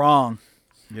not wrong.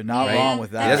 You're not Yeah, wrong with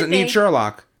he that that. doesn't could be. need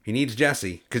Sherlock. He needs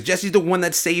Jesse because Jesse's the one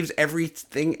that saves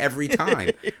everything every time,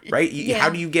 right? Yeah. How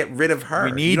do you get rid of her?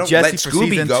 We need you don't Jesse let for Scooby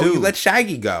season go. 2. You let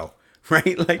Shaggy go,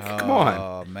 right? Like, come on.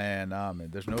 Oh man, nah, man.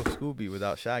 There's no Scooby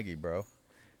without Shaggy, bro.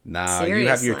 Nah, you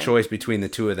have your Seriously. choice between the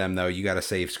two of them, though. You got to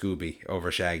save Scooby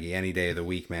over Shaggy any day of the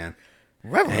week, man.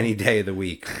 Reverend. Any day of the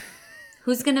week.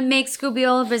 Who's gonna make Scooby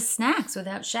all of his snacks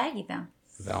without Shaggy though?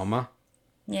 Velma.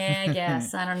 Yeah, I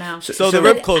guess. I don't know. So the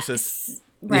rip closes.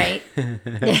 Right.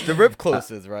 The rip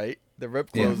closes, right? The rip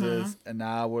Yeah. closes, and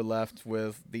now we're left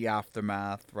with the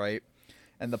aftermath, right?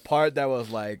 And the part that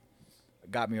was like,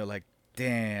 got me like,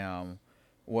 damn,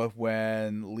 was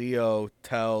when Leo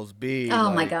tells B, Oh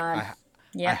like, my God. I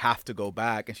Yeah. have to go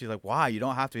back, and she's like, why? You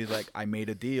don't have to. He's like, I made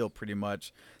a deal, pretty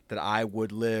much, that I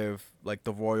would live like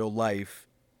the royal life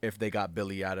if they got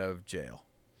Billy out of jail.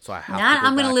 So I have to. Not go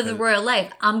I'm gonna back live the 'cause- royal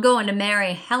life. I'm going to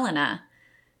marry Helena.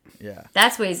 Yeah.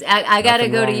 That's what he's. I gotta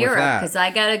Nothing go to wrong with Europe that. because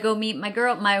I gotta go meet my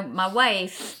girl, my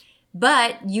wife.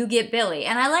 But you get Billy,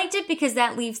 and I liked it because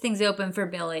that leaves things open for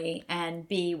Billy and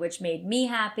B, which made me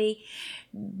happy.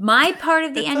 My part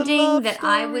of the It's a ending love that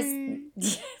I was, story.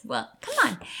 well, come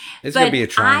on. It's But going to be a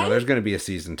triangle. I- There's going to be a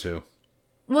season 2.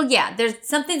 Well, yeah, there's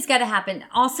something's got to happen.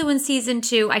 Also in season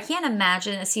 2, I can't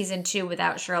imagine a season 2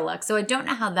 without Sherlock. So I don't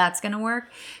know how that's going to work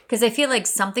because I feel like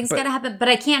something's got to happen. But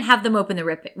I can't have them open the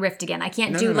rift again. I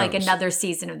can't No, do no, no. like another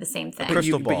season of the same thing.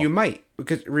 Crystal But ball. you might.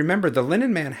 Because remember, the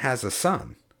Linen Man has a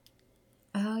son.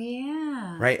 Oh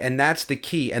yeah. Right, and that's the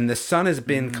key. And the son has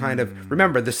been kind of,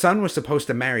 remember, the son was supposed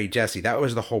to marry Jesse. That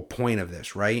was the whole point of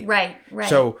this, right? Right.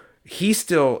 So he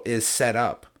still is set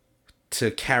up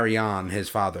to carry on his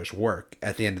father's work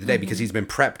at the end of the day because he's been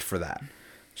prepped for that.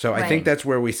 So I think Right. that's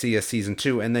where we see a season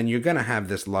 2, and then you're gonna have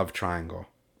this love triangle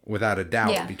without a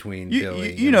doubt Yeah. between You,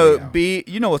 Billy. you and know, Leo. B.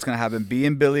 You know what's gonna happen. B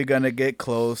and Billy gonna get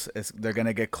close. They're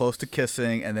gonna get close to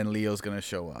kissing, and then Leo's gonna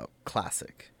show up.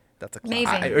 Classic. That's a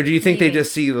classic. Maybe. Or do you think they Maybe.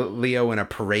 just see Leo in a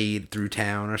parade through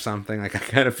town or something? Like, I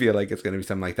kind of feel like it's going to be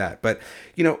something like that. But,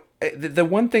 you know, the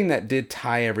one thing that did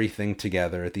tie everything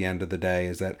together at the end of the day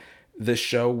is that the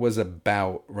show was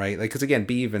about, right? Like, because again,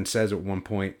 B even says at one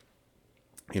point,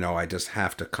 you know, I just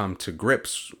have to come to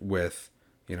grips with,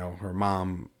 you know, her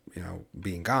mom, you know,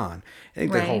 being gone. I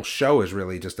think the Right. whole show is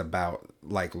really just about,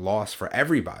 like, loss for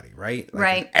everybody, right? Like,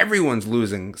 Right. Everyone's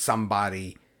losing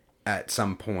somebody at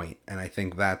some point, and I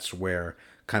think that's where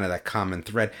kind of that common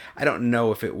thread. I don't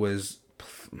know if it was,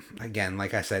 again,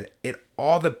 like I said,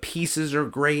 all the pieces are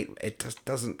great. It just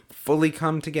doesn't fully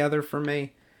come together for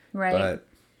me. Right. But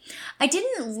I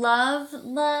didn't love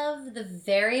the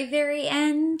very, very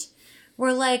end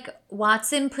where like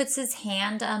Watson puts his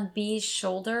hand on B's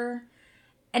shoulder.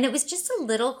 And it was just a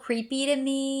little creepy to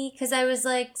me because I was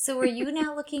like, so are you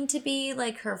now looking to be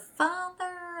like her father?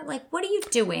 Like, what are you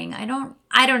doing? I don't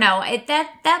know.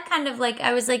 That kind of like,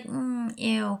 I was like,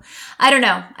 ew. I don't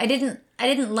know. I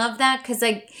didn't love that because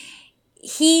like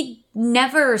he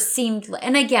never seemed,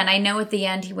 and again, I know at the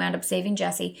end he wound up saving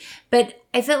Jesse, but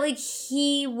I felt like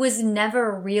he was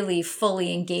never really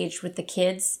fully engaged with the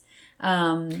kids.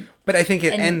 but I think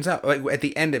it ends up like at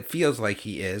the end. It feels like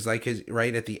he is like his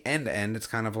right at the end. It's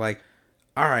kind of like,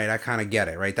 all right, I kind of get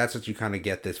it. Right, that's what you kind of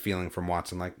get this feeling from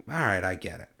Watson. Like, all right, I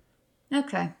get it.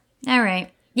 Okay. All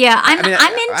right. Yeah, I'm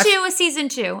I mean, into a season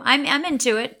 2. I'm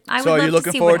into it. I would So are love you looking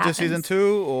to see forward what to happens. season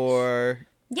 2, or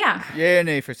Yeah. yay or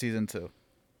nay for season 2?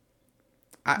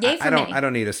 Yay for me. I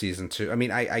don't need a season 2. I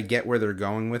mean, I get where they're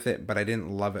going with it, but I didn't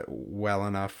love it well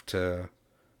enough to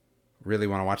really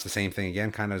want to watch the same thing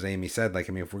again. Kind of as Amy said, like,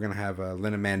 I mean, if we're gonna have a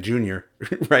Linen Man Jr.,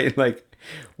 right? Like,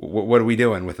 what are we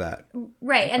doing with that?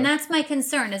 Right, and that's my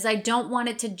concern is I don't want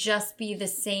it to just be the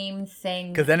same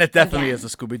thing. Because then it definitely again.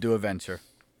 is a Scooby Doo adventure.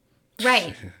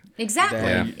 Right. Exactly.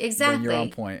 Then, Exactly. Then you're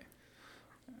on point.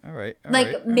 All right. all Like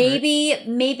right, all right.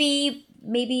 maybe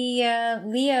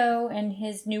Leo and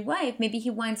his new wife, maybe he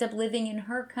winds up living in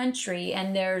her country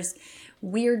and there's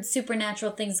weird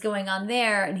supernatural things going on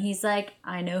there and he's like,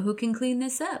 I know who can clean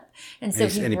this up. And so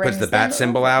And he puts brings the bat them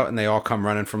symbol over. out, and they all come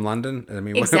running from London. I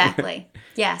mean, Exactly.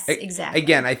 Yes, exactly.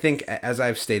 Again, I think, as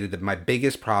I've stated, that my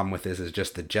biggest problem with this is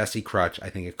just the Jesse crutch. I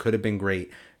think it could have been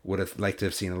great. Would have liked to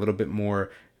have seen a little bit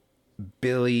more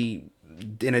Billy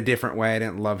in a different way. I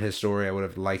didn't love his story. I would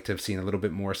have liked to have seen a little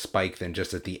bit more Spike than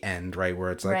just at the end, right?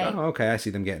 Where it's like, Right. oh, okay, I see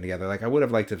them getting together. Like, I would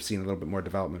have liked to have seen a little bit more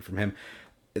development from him.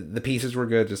 The pieces were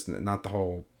good, just not the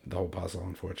whole puzzle,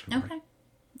 unfortunately. Okay.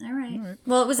 All right.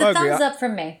 Well, it was a I agree. thumbs up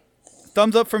from me.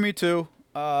 Thumbs up for me too.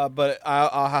 But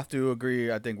I'll have to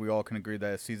agree. I think we all can agree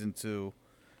that if season 2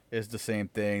 is the same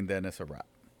thing, then it's a wrap.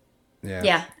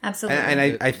 Yeah, absolutely.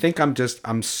 And I think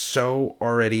I'm so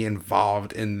already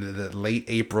involved in the late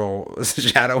April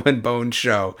Shadow and Bone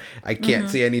show. I can't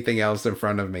see anything else in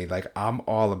front of me. Like, I'm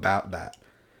all about that.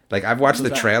 Like, I've watched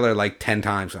the trailer like 10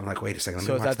 times. I'm like, wait a second, let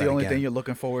me watch that again. So is that the only thing you're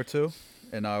looking forward to?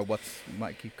 And what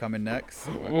might keep coming next?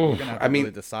 We're gonna have to really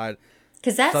decide.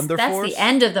 Because that's the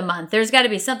end of the month. There's got to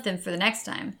be something for the next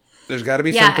time. There's got to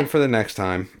be something for the next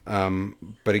time.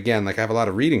 But again, like, I have a lot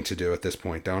of reading to do at this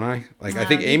point, don't I? Like, I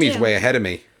think Amy's way ahead of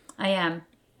me. I am.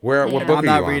 What book are you on? I'm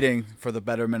not reading for the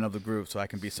betterment of the group, so I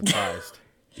can be surprised.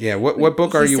 Yeah, what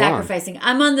book are you sacrificing.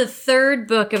 I'm on the 3rd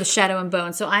book of Shadow and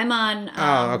Bone, so I'm on...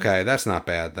 oh, okay. That's not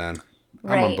bad, then.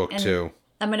 I'm on book 2.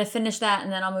 I'm going to finish that,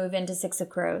 and then I'll move into Six of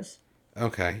Crows.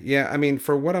 Okay. Yeah, I mean,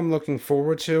 for what I'm looking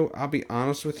forward to, I'll be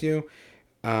honest with you.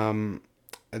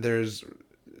 There's...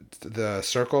 The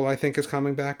Circle, I think, is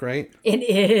coming back, right? It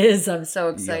is. I'm so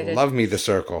excited. You love me, The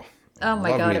Circle. Oh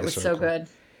my God, it was so good.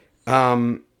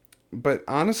 But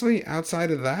honestly,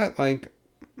 outside of that, like,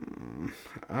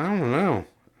 I don't know.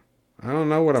 I don't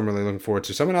know what I'm really looking forward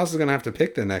to. Someone else is gonna have to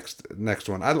pick the next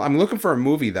one. I'm looking for a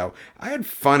movie though. I had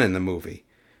fun in the movie.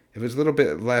 It was a little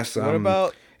bit less what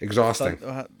about exhausting.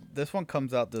 This one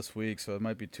comes out this week, so it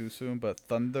might be too soon. But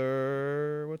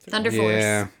Thunder Force.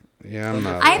 Yeah, I'm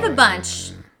not. I have a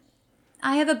bunch.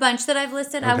 I have a bunch that I've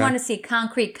listed. Okay. I want to see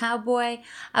Concrete Cowboy.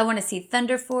 I want to see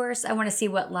Thunder Force. I want to see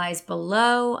What Lies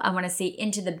Below. I want to see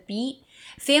Into the Beat.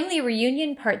 Family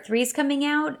Reunion Part 3 is coming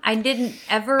out. I didn't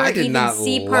even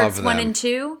see parts 1 and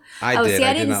 2. I did.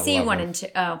 I didn't see 1 and 2.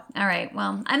 Oh, all right.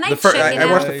 Well, I might check it out.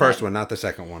 I watched the first one, not the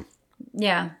second one.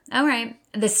 Yeah. All right.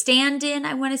 The Stand-In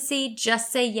I want to see.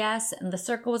 Just Say Yes. And The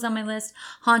Circle was on my list.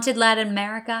 Haunted Latin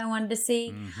America I wanted to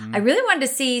see. I really wanted to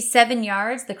see 7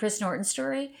 Yards, the Chris Norton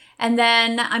story. And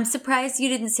then I'm surprised you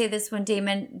didn't say this one,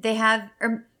 Damon. They have,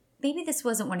 or maybe this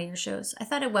wasn't one of your shows. I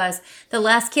thought it was. The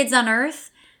Last Kids on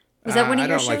Earth. Was that one of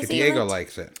your shows? I don't like it. Diego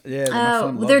likes it.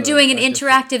 Yeah. They're doing an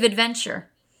interactive adventure.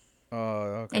 Oh,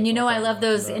 okay. And you know I love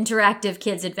those interactive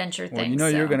kids adventure things. Well, you know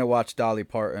you're going to watch Dolly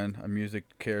Parton, a Music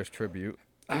Cares tribute.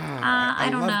 I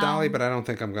don't love know. Dolly, but I don't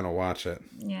think I'm going to watch it.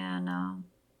 Yeah, no.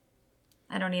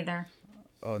 I don't either.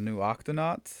 Oh, New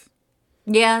Octonauts?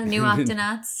 Yeah, New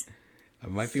Octonauts. I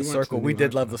might be The Circle. We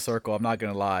did love The Circle. I'm not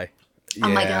going to lie. Yeah. Oh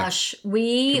my gosh. Can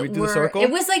we do The Circle?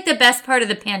 It was like the best part of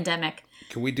the pandemic.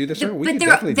 Can we do The Circle?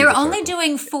 But they're only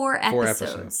doing 4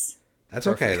 episodes. That's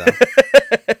okay, though.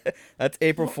 That's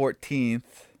April 14th.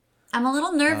 I'm a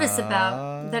little nervous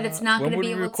about that it's not going to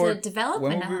be able to develop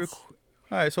enough.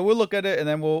 All right, so we'll look at it, and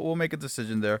then we'll make a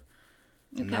decision there.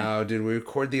 Okay. No, dude, we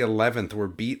record the 11th. We're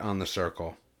beat on The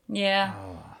Circle. Yeah.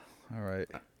 Oh, all right.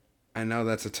 I know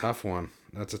that's a tough one.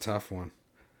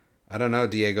 I don't know,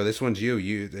 Diego. This one's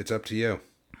you. It's up to you.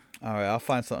 All right, I'll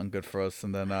find something good for us,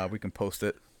 and then we can post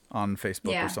it on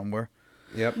Facebook or somewhere.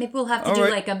 Yep. Maybe we'll have to do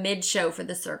like a mid-show for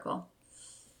The Circle.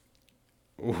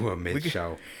 Ooh, a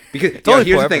mid-show. Because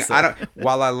here's the thing.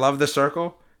 While I love The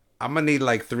Circle, I'm going to need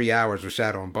like 3 hours with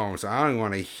Shadow and Bone, so I don't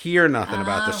want to hear nothing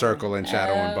about The Circle and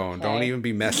Shadow and Bone. Don't even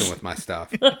be messing with my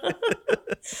stuff.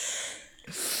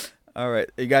 All right.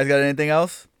 You guys got anything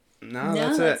else? No,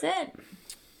 that's it.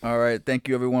 All right. Thank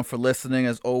you, everyone, for listening.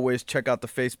 As always, check out the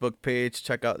Facebook page.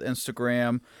 Check out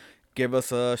Instagram. Give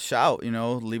us a shout,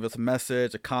 leave us a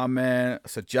message, a comment, a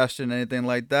suggestion, anything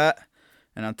like that.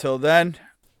 And until then,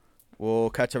 we'll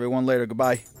catch everyone later.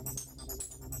 Goodbye.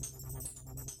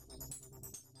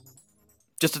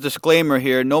 Just a disclaimer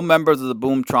here, no members of the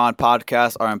Boomtron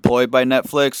podcast are employed by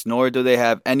Netflix, nor do they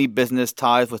have any business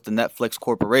ties with the Netflix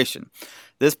Corporation.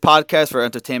 This podcast for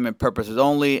entertainment purposes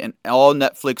only, and all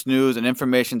Netflix news and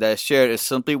information that is shared is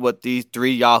simply what these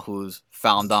 3 yahoos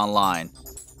found online.